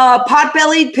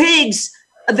 Pot-bellied pigs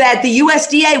that the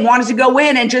USDA wanted to go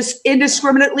in and just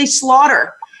indiscriminately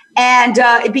slaughter. And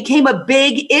it became a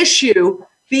big issue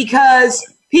because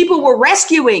people were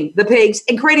rescuing the pigs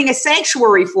and creating a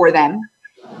sanctuary for them.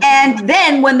 And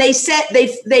then when they said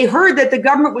they heard that the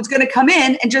government was going to come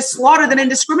in and just slaughter them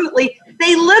indiscriminately,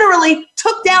 they literally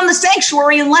took down the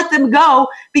sanctuary and let them go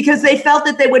because they felt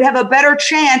that they would have a better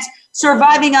chance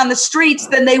surviving on the streets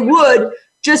than they would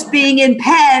just being in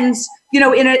pens,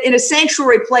 in a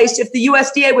sanctuary place if the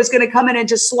USDA was going to come in and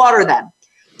just slaughter them.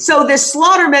 So this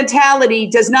slaughter mentality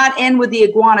does not end with the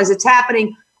iguanas. It's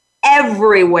happening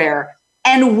everywhere.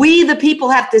 And we, the people,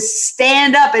 have to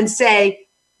stand up and say,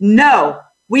 no,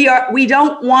 we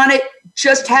don't want to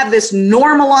just have this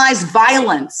normalized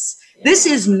violence. This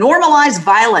is normalized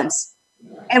violence.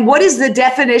 And what is the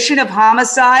definition of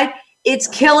homicide? It's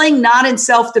killing not in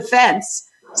self-defense.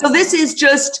 So this is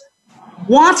just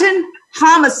wanton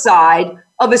homicide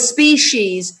of a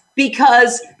species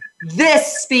because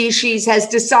this species has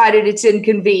decided it's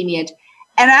inconvenient.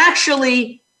 And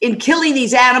actually, in killing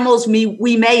these animals,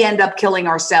 we may end up killing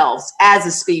ourselves as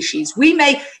a species. We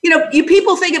may, you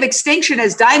people think of extinction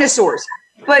as dinosaurs,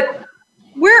 but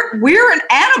we're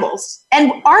animals,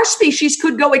 and our species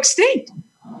could go extinct.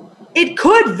 It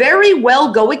could very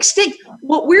well go extinct.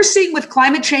 What we're seeing with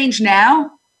climate change now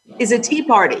is a tea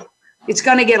party. It's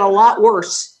going to get a lot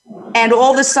worse. And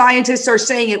all the scientists are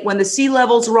saying it when the sea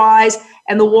levels rise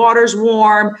and the water's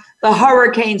warm, the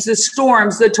hurricanes, the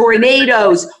storms, the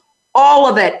tornadoes, all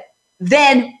of it.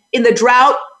 Then in the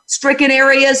drought-stricken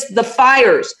areas, the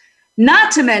fires.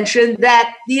 Not to mention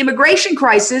that the immigration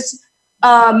crisis,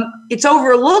 it's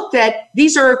overlooked that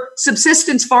these are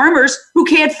subsistence farmers who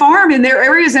can't farm in their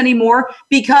areas anymore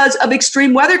because of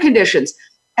extreme weather conditions.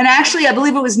 And actually, I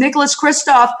believe it was Nicholas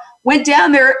Kristof went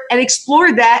down there and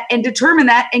explored that and determined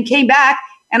that and came back.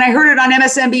 And I heard it on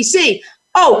MSNBC.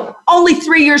 Oh, only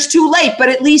 3 years too late, but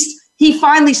at least he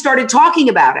finally started talking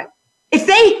about it.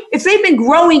 If they've been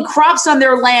growing crops on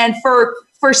their land for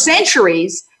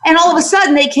centuries, and all of a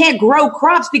sudden they can't grow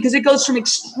crops because it goes from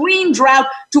extreme drought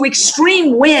to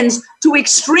extreme winds to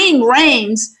extreme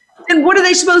rains, then what are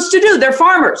they supposed to do? They're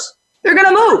farmers. They're going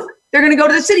to move. They're going to go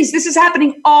to the cities. This is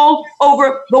happening all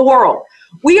over the world.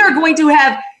 We are going to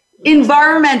have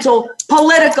environmental,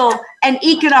 political, and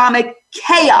economic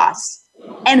chaos.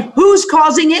 And who's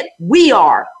causing it? We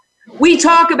are. We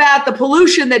talk about the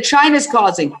pollution that China's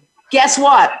causing. Guess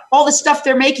what? All the stuff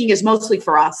they're making is mostly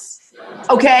for us.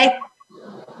 Okay?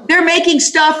 They're making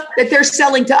stuff that they're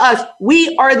selling to us.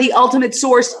 We are the ultimate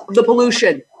source of the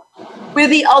pollution. We're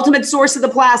the ultimate source of the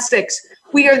plastics.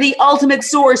 We are the ultimate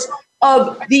source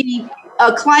of the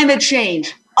climate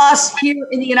change. Us here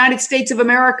in the United States of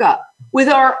America, with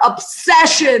our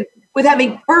obsession with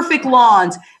having perfect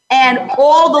lawns and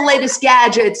all the latest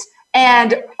gadgets.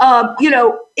 And,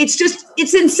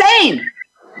 it's insane.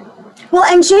 Well,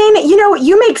 and Jane,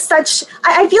 you make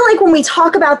I feel like when we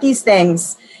talk about these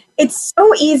things, it's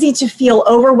so easy to feel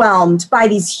overwhelmed by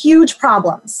these huge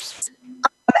problems.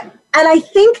 And I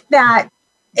think that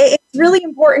it's really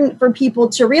important for people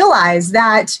to realize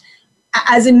that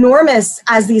as enormous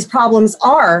as these problems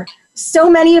are, so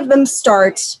many of them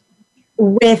start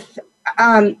with,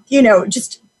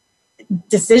 just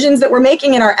decisions that we're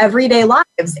making in our everyday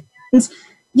lives. And,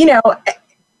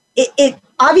 it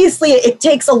obviously it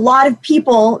takes a lot of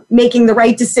people making the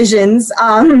right decisions,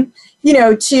 to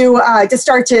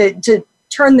start to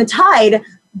turn the tide.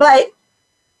 But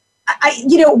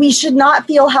we should not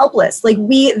feel helpless. Like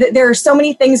there are so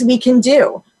many things we can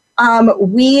do.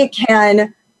 We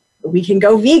can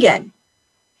go vegan,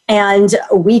 and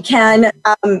we can,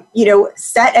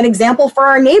 set an example for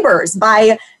our neighbors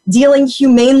by dealing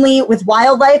humanely with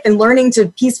wildlife and learning to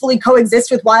peacefully coexist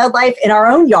with wildlife in our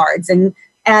own yards, and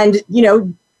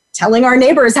telling our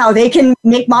neighbors how they can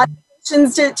make modifications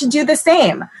to do the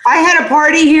same. I had a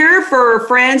party here for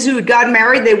friends who had gotten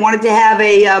married. They wanted to have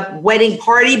a wedding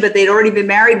party, but they'd already been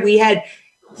married. We had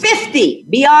 50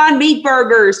 Beyond Meat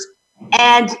burgers,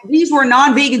 and these were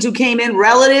non-vegans who came in,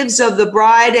 relatives of the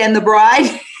bride, and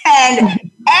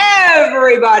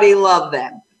everybody loved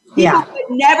them. People could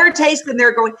never taste them.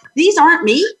 They're going, these aren't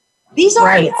meat. These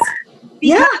aren't. Right.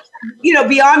 Because,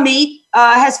 Beyond Meat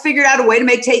has figured out a way to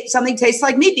make something taste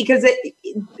like meat, because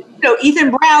Ethan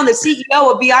Brown, the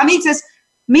CEO of Beyond Meat, says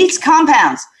meat's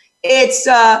compounds. It's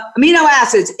amino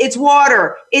acids, it's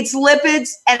water, it's lipids,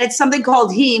 and it's something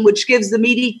called heme, which gives the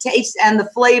meaty taste and the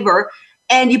flavor.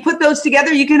 And you put those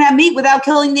together, you can have meat without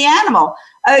killing the animal.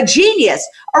 Genius.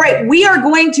 All right, we are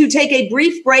going to take a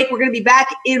brief break. We're going to be back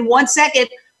in 1 second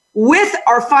with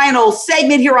our final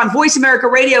segment here on Voice America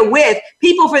Radio with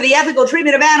People for the Ethical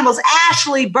Treatment of Animals,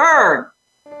 Ashley Byrne.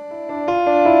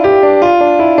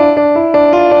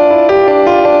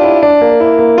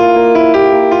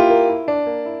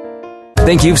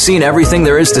 Think you've seen everything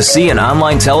there is to see in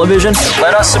online television?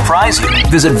 Let us surprise you.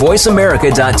 Visit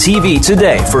voiceamerica.tv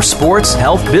today for sports,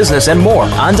 health, business, and more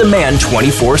on demand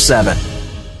 24/7.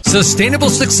 Sustainable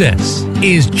success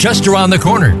is just around the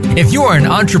corner. If you are an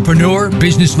entrepreneur,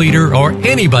 business leader, or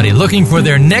anybody looking for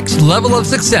their next level of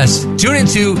success, tune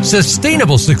into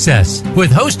Sustainable Success with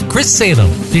host Chris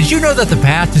Salem. Did you know that the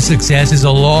path to success is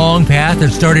a long path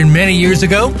that started many years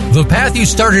ago? The path you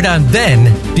started on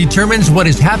then determines what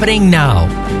is happening now.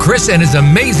 Chris and his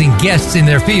amazing guests in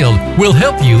their field will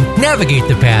help you navigate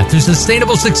the path to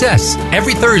sustainable success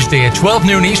every Thursday at 12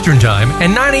 noon Eastern Time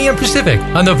and 9 a.m. Pacific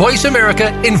on the Voice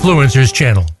America Influencers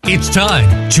channel. It's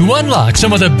time to unlock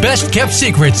some of the best kept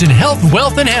secrets in health,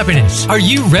 wealth, and happiness. Are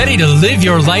you ready to live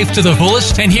your life to the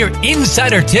fullest and hear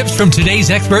insider tips from today's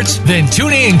experts? Then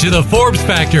tune in to the Forbes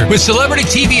Factor with celebrity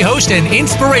TV host and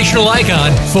inspirational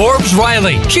icon, Forbes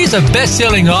Riley. She's a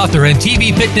best-selling author and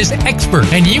TV fitness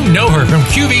expert, and you know her from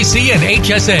QVC and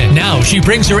HSN. Now she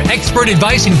brings her expert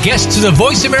advice and guests to the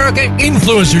Voice America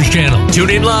Influencers channel.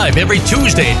 Tune in live every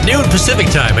Tuesday at noon Pacific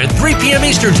Time and 3 p.m.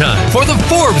 Eastern Time for the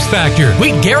Forbes Factor.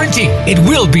 We guarantee it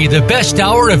will be the best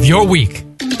hour of your week.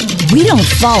 We don't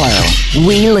follow,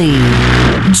 we lead.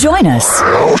 Join us,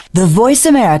 the Voice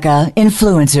America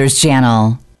Influencers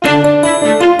channel.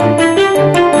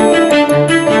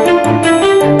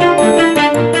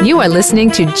 You are listening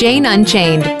to Jane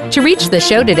Unchained. To reach the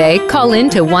show today, call in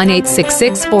to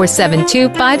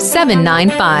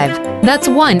 1-866-472-5795. That's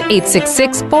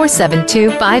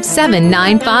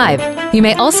 1-866-472-5795. You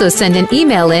may also send an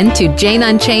email in to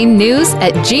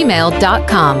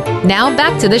janeunchainednews@gmail.com. Now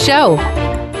back to the show.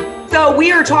 So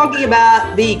we are talking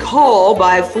about the call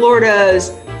by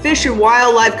Florida's Fish and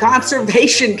Wildlife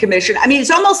Conservation Commission. I mean,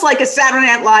 it's almost like a Saturday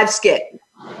Night Live skit.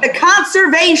 The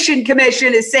Conservation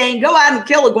Commission is saying, go out and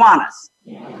kill iguanas.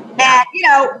 And,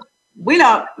 we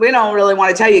don't really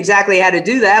want to tell you exactly how to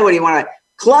do that. What do you want to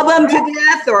club them to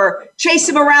death or chase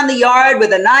them around the yard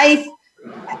with a knife?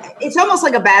 It's almost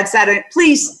like a bad Saturday.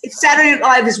 Please, if Saturday Night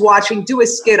Live is watching, do a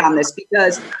skit on this,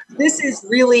 because this is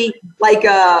really like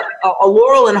a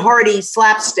Laurel and Hardy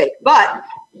slapstick. But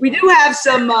we do have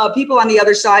some people on the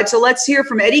other side, so let's hear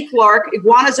from Eddie Clark.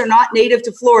 Iguanas are not native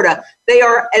to Florida. They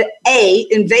are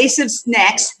invasive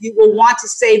snakes. You will want to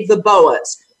save the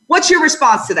boas. What's your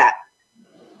response to that?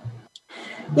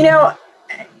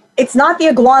 It's not the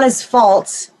iguanas'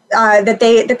 fault that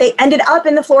they ended up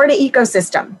in the Florida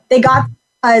ecosystem. They got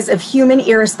because of human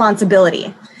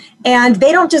irresponsibility, and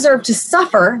they don't deserve to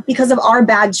suffer because of our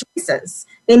bad choices.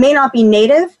 They may not be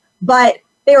native, but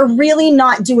they're really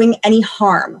not doing any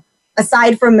harm,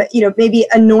 aside from, maybe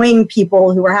annoying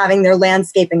people who are having their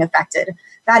landscaping affected.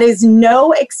 That is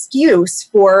no excuse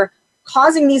for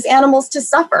causing these animals to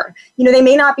suffer. They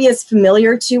may not be as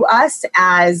familiar to us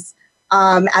as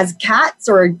cats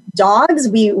or dogs.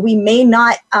 We may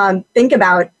not think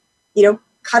about,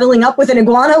 cuddling up with an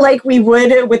iguana like we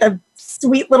would with a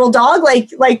sweet little dog,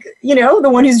 like the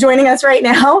one who's joining us right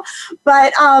now.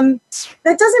 But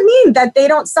that doesn't mean that they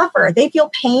don't suffer. They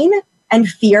feel pain and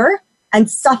fear and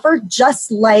suffer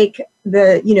just like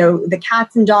the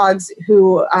cats and dogs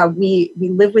who we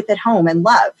live with at home and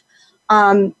love.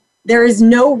 There is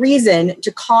no reason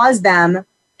to cause them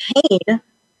pain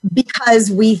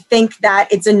because we think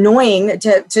that it's annoying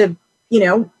to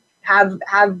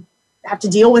have to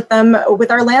deal with them with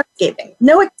our landscaping.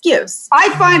 No excuse. I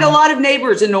find a lot of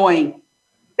neighbors annoying.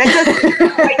 That doesn't mean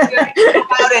go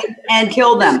out and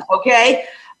kill them, okay?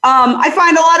 I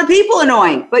find a lot of people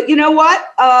annoying, but you know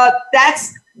what?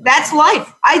 That's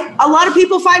life. A lot of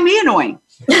people find me annoying.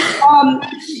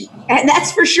 And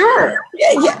that's for sure.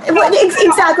 Yeah,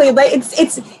 exactly.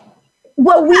 It's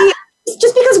what we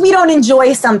just because we don't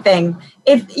enjoy something,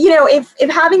 if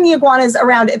having the iguanas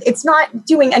around, it's not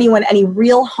doing anyone any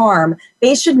real harm,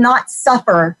 they should not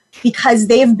suffer because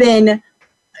they've been,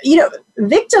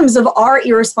 victims of our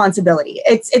irresponsibility.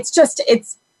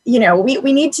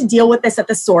 We need to deal with this at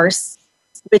the source,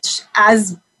 which,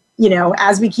 as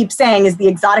we keep saying, is the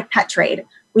exotic pet trade.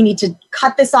 We need to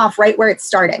cut this off right where it's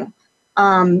starting.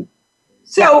 There's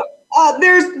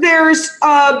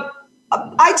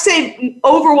I'd say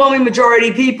overwhelming majority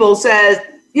of people says,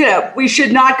 we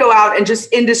should not go out and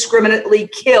just indiscriminately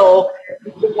kill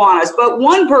iguanas. But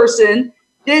one person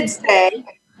did say,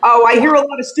 I hear a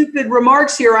lot of stupid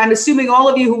remarks here. I'm assuming all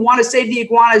of you who want to save the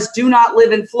iguanas do not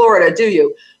live in Florida, do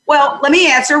you? Well, let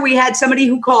me answer. We had somebody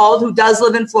who called who does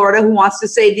live in Florida who wants to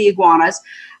save the iguanas.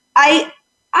 I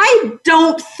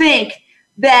don't think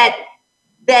that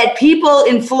people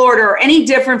in Florida are any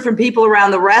different from people around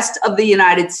the rest of the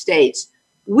United States.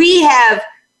 We have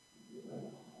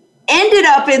ended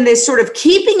up in this sort of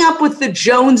keeping up with the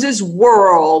Joneses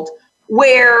world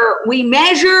where we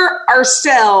measure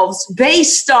ourselves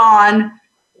based on,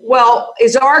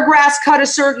 is our grass cut a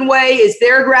certain way? Is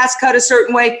their grass cut a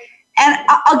certain way? And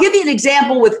I'll give you an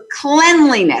example with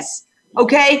cleanliness,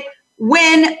 okay?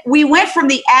 When we went from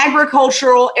the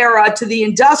agricultural era to the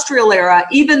industrial era,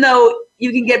 even though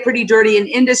you can get pretty dirty in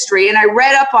industry, and I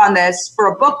read up on this for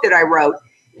a book that I wrote,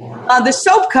 the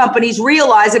soap companies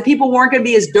realized that people weren't going to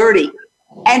be as dirty.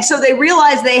 And so they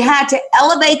realized they had to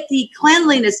elevate the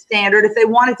cleanliness standard if they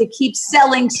wanted to keep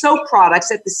selling soap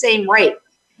products at the same rate.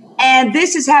 And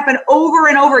this has happened over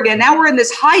and over again. Now we're in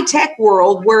this high-tech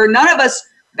world where none of us,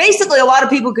 basically a lot of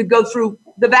people could go through,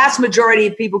 the vast majority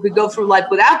of people could go through life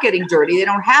without getting dirty. They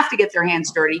don't have to get their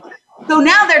hands dirty. So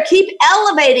now they keep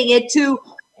elevating it to,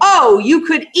 you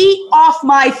could eat off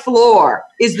my floor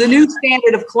is the new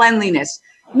standard of cleanliness.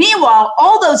 Meanwhile,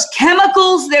 all those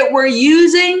chemicals that we're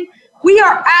using, we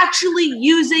are actually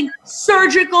using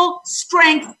surgical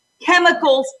strength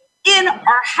chemicals in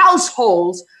our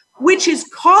households, which is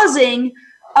causing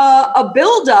a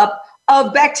buildup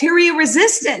of bacteria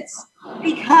resistance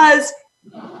because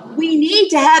we need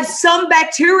to have some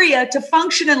bacteria to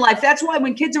function in life. That's why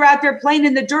when kids are out there playing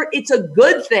in the dirt, it's a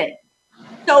good thing.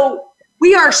 So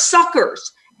we are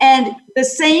suckers. And the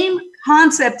same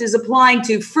concept is applying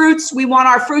to fruits. We want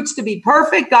our fruits to be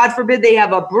perfect. God forbid they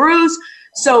have a bruise.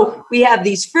 So we have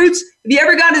these fruits. Have you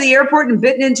ever gone to the airport and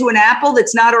bitten into an apple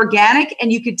that's not organic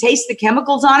and you could taste the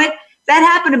chemicals on it? That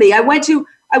happened to me. I went to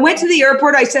the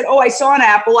airport. I said, I saw an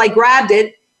apple. I grabbed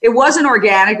it. It wasn't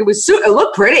organic. It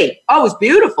looked pretty. It was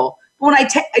beautiful. But when I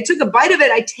took a bite of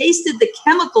it, I tasted the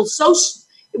chemicals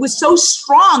it was so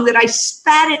strong that I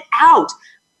spat it out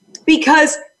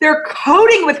because they're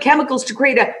coating with chemicals to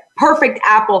create a perfect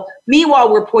apple.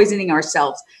 Meanwhile, we're poisoning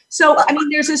ourselves. So,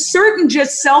 there's a certain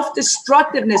just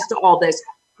self-destructiveness to all this.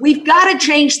 We've got to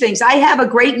change things. I have a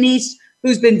great niece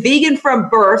who's been vegan from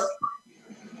birth,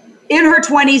 in her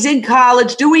 20s, in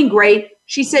college, doing great.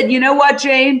 She said, you know what,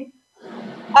 Jane?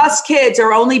 Us kids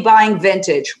are only buying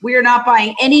vintage. We are not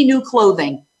buying any new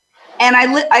clothing. And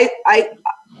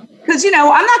because,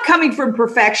 I'm not coming from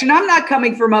perfection. I'm not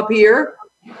coming from up here.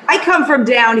 I come from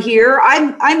down here.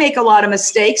 I make a lot of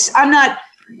mistakes. I'm not,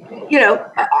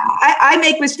 I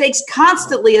make mistakes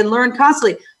constantly and learn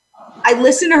constantly. I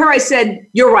listened to her. I said,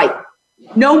 you're right.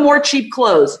 No more cheap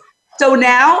clothes. So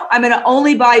now I'm going to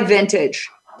only buy vintage.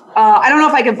 I don't know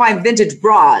if I can find vintage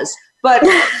bras, but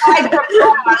I'm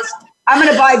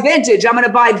going to buy vintage. I'm going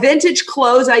to buy vintage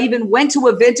clothes. I even went to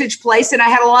a vintage place and I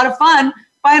had a lot of fun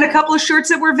buying a couple of shirts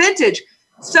that were vintage.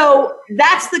 So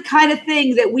that's the kind of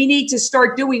thing that we need to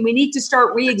start doing. We need to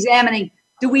start re-examining.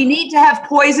 Do we need to have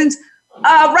poisons?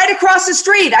 Right across the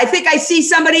street, I think I see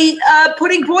somebody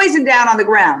putting poison down on the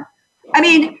ground.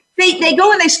 They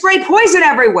go and they spray poison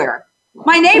everywhere.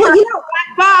 My neighbor has a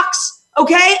black box,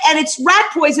 okay, and it's rat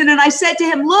poison. And I said to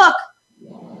him, look,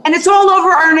 and it's all over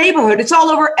our neighborhood. It's all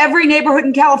over every neighborhood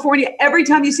in California. Every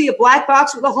time you see a black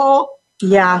box with a hole,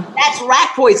 that's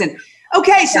rat poison.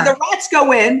 Okay, so the rats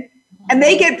go in and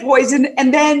they get poisoned,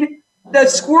 and then the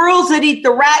squirrels that eat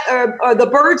the rat or the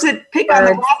birds that pick on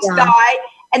the rats die,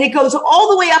 and it goes all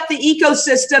the way up the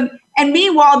ecosystem. And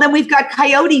meanwhile, then we've got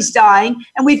coyotes dying,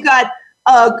 and we've got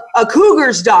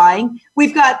cougars dying.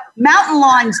 We've got mountain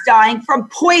lions dying from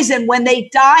poison. When they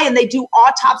die and they do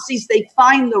autopsies, they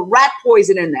find the rat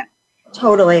poison in them.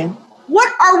 Totally.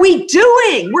 What are we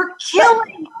doing? We're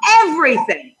killing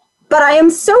everything. But I am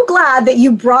so glad that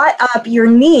you brought up your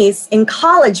niece in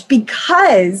college,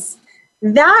 because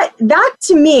that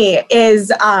to me is,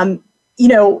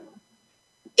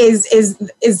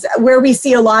 is where we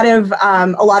see a lot of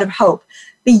hope.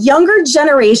 The younger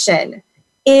generation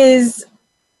is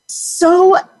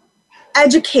so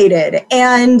educated,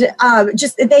 and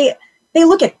just they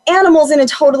look at animals in a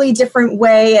totally different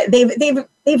way.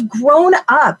 They've grown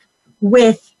up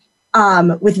with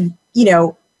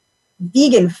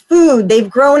vegan food. They've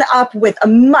grown up with a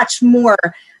much more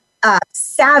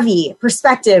savvy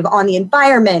perspective on the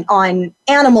environment, on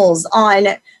animals, on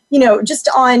just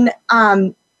on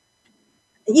on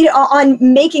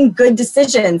making good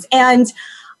decisions. And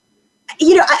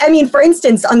for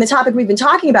instance, on the topic we've been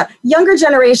talking about, younger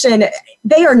generation,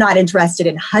 they are not interested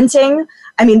in hunting.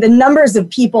 I mean, the numbers of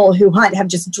people who hunt have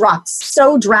just dropped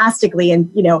so drastically. And,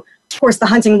 of course, the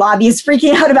hunting lobby is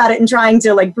freaking out about it and trying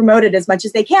to promote it as much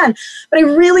as they can. But I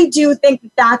really do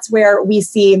think that's where we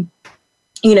see,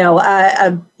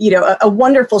 a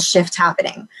wonderful shift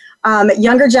happening.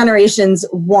 Younger generations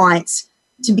want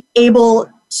to be able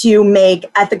to make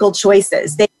ethical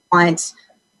choices. They want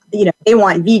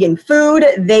vegan food.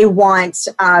 They want,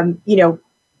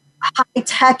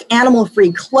 high-tech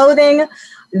animal-free clothing.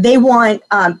 They want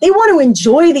to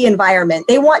enjoy the environment.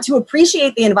 They want to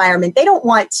appreciate the environment. They don't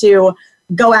want to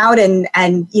go out and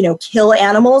kill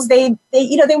animals. They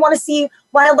want to see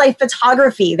wildlife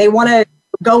photography. They want to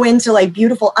go into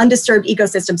beautiful undisturbed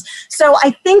ecosystems. So I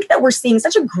think that we're seeing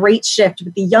such a great shift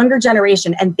with the younger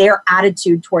generation and their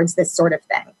attitude towards this sort of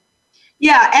thing.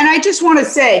 Yeah, and I just want to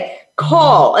say,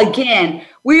 call again.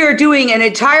 We are doing an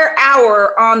entire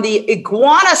hour on the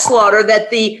iguana slaughter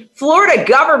that the Florida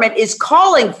government is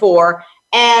calling for.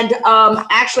 And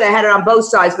actually, I had it on both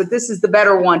sides, but this is the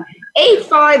better one.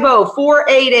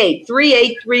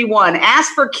 850-488-3831.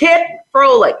 Ask for Kip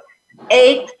Froelich.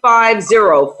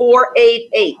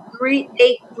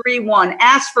 850-488-3831.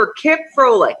 Ask for Kip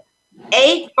Froelich.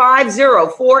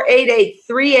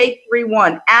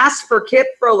 850-488-3831. Ask for Kip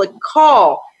Froelich.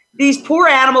 Call. These poor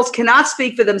animals cannot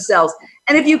speak for themselves.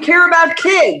 And if you care about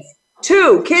kids,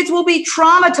 too, kids will be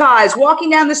traumatized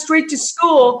walking down the street to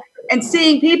school and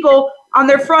seeing people on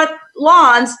their front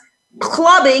lawns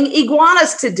clubbing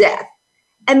iguanas to death.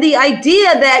 And the idea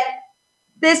that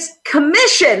this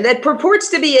commission that purports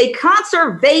to be a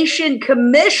conservation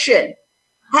commission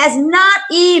has not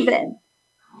even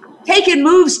taken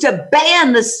moves to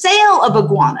ban the sale of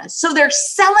iguanas. So they're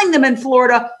selling them in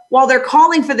Florida while they're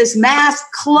calling for this mass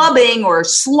clubbing or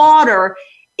slaughter.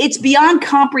 It's beyond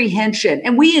comprehension.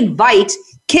 And we invite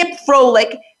Kip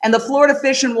Froelich and the Florida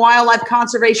Fish and Wildlife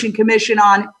Conservation Commission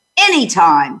on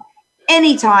anytime,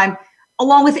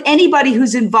 along with anybody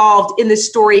who's involved in this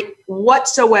story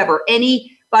whatsoever.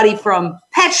 Anybody from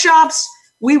pet shops,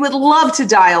 we would love to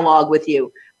dialogue with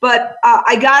you. But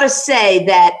I got to say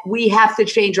that we have to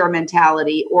change our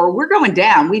mentality or we're going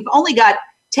down. We've only got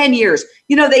 10 years.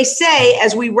 They say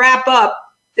as we wrap up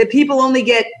that people only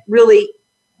get really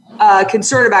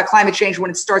concerned about climate change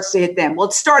when it starts to hit them. Well,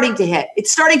 it's starting to hit.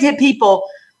 It's starting to hit people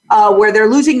where they're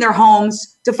losing their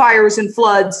homes to fires and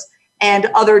floods and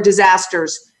other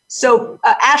disasters. So,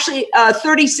 Ashley,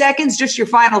 30 seconds, just your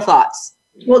final thoughts.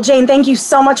 Well, Jane, thank you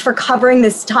so much for covering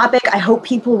this topic. I hope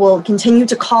people will continue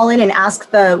to call in and ask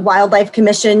the Wildlife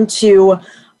Commission to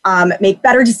make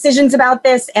better decisions about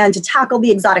this and to tackle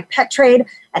the exotic pet trade.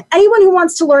 And anyone who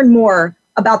wants to learn more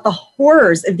about the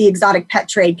horrors of the exotic pet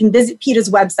trade can visit PETA's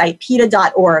website,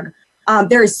 PETA.org.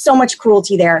 There is so much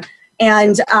cruelty there.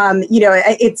 And,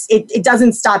 it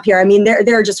doesn't stop here. I mean,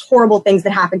 there are just horrible things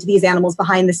that happen to these animals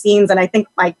behind the scenes. And I think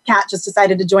my cat just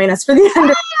decided to join us for the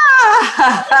end.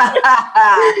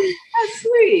 That's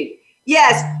sweet.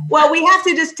 Yes. Well, we have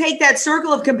to just take that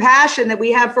circle of compassion that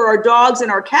we have for our dogs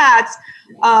and our cats,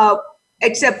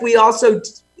 except we also,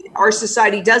 our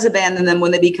society does abandon them when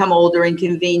they become older and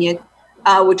inconvenient,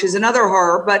 which is another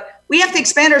horror. But we have to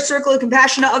expand our circle of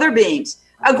compassion to other beings.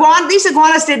 These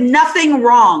iguanas did nothing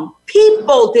wrong.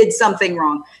 People did something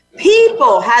wrong.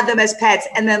 People had them as pets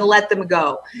and then let them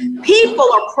go. People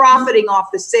are profiting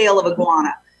off the sale of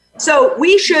iguana. So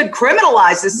we should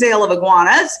criminalize the sale of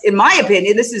iguanas, in my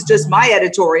opinion. This is just my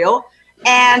editorial.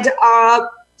 And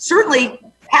certainly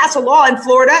pass a law in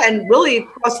Florida and really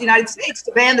across the United States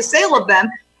to ban the sale of them.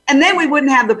 And then we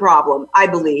wouldn't have the problem, I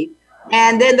believe.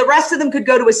 And then the rest of them could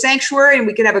go to a sanctuary and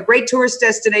we could have a great tourist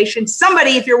destination.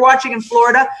 Somebody, if you're watching in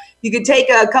Florida, you could take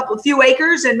a few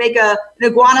acres and make an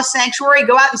iguana sanctuary,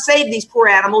 go out and save these poor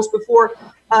animals before,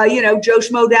 Joe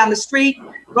Schmo down the street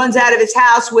runs out of his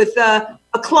house with a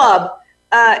club.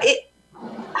 Wow.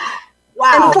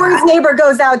 And before his neighbor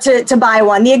goes out to buy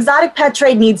one, the exotic pet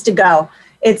trade needs to go.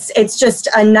 It's just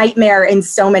a nightmare in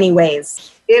so many ways.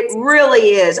 It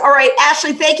really is. All right,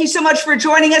 Ashley, thank you so much for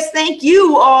joining us. Thank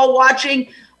you all watching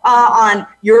on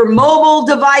your mobile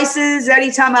devices.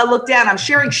 Anytime I look down, I'm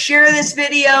share this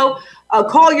video.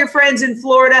 Call your friends in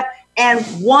Florida. And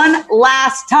one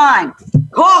last time,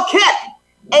 call Kip,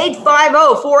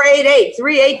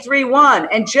 850-488-3831,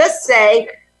 and just say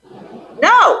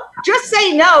no. Just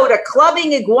say no to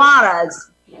clubbing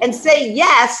iguanas and say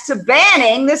yes to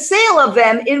banning the sale of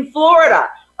them in Florida.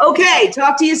 Okay,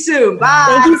 talk to you soon. Bye.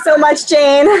 Thank you so much,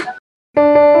 Jane.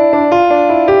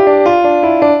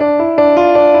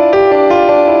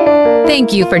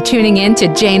 Thank you for tuning in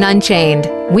to Jane Unchained.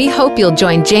 We hope you'll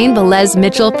join Jane Velez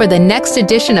Mitchell for the next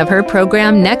edition of her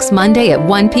program next Monday at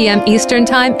 1 p.m. Eastern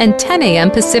Time and 10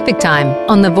 a.m. Pacific Time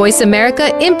on the Voice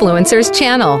America Influencers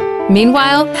channel.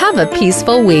 Meanwhile, have a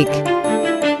peaceful week.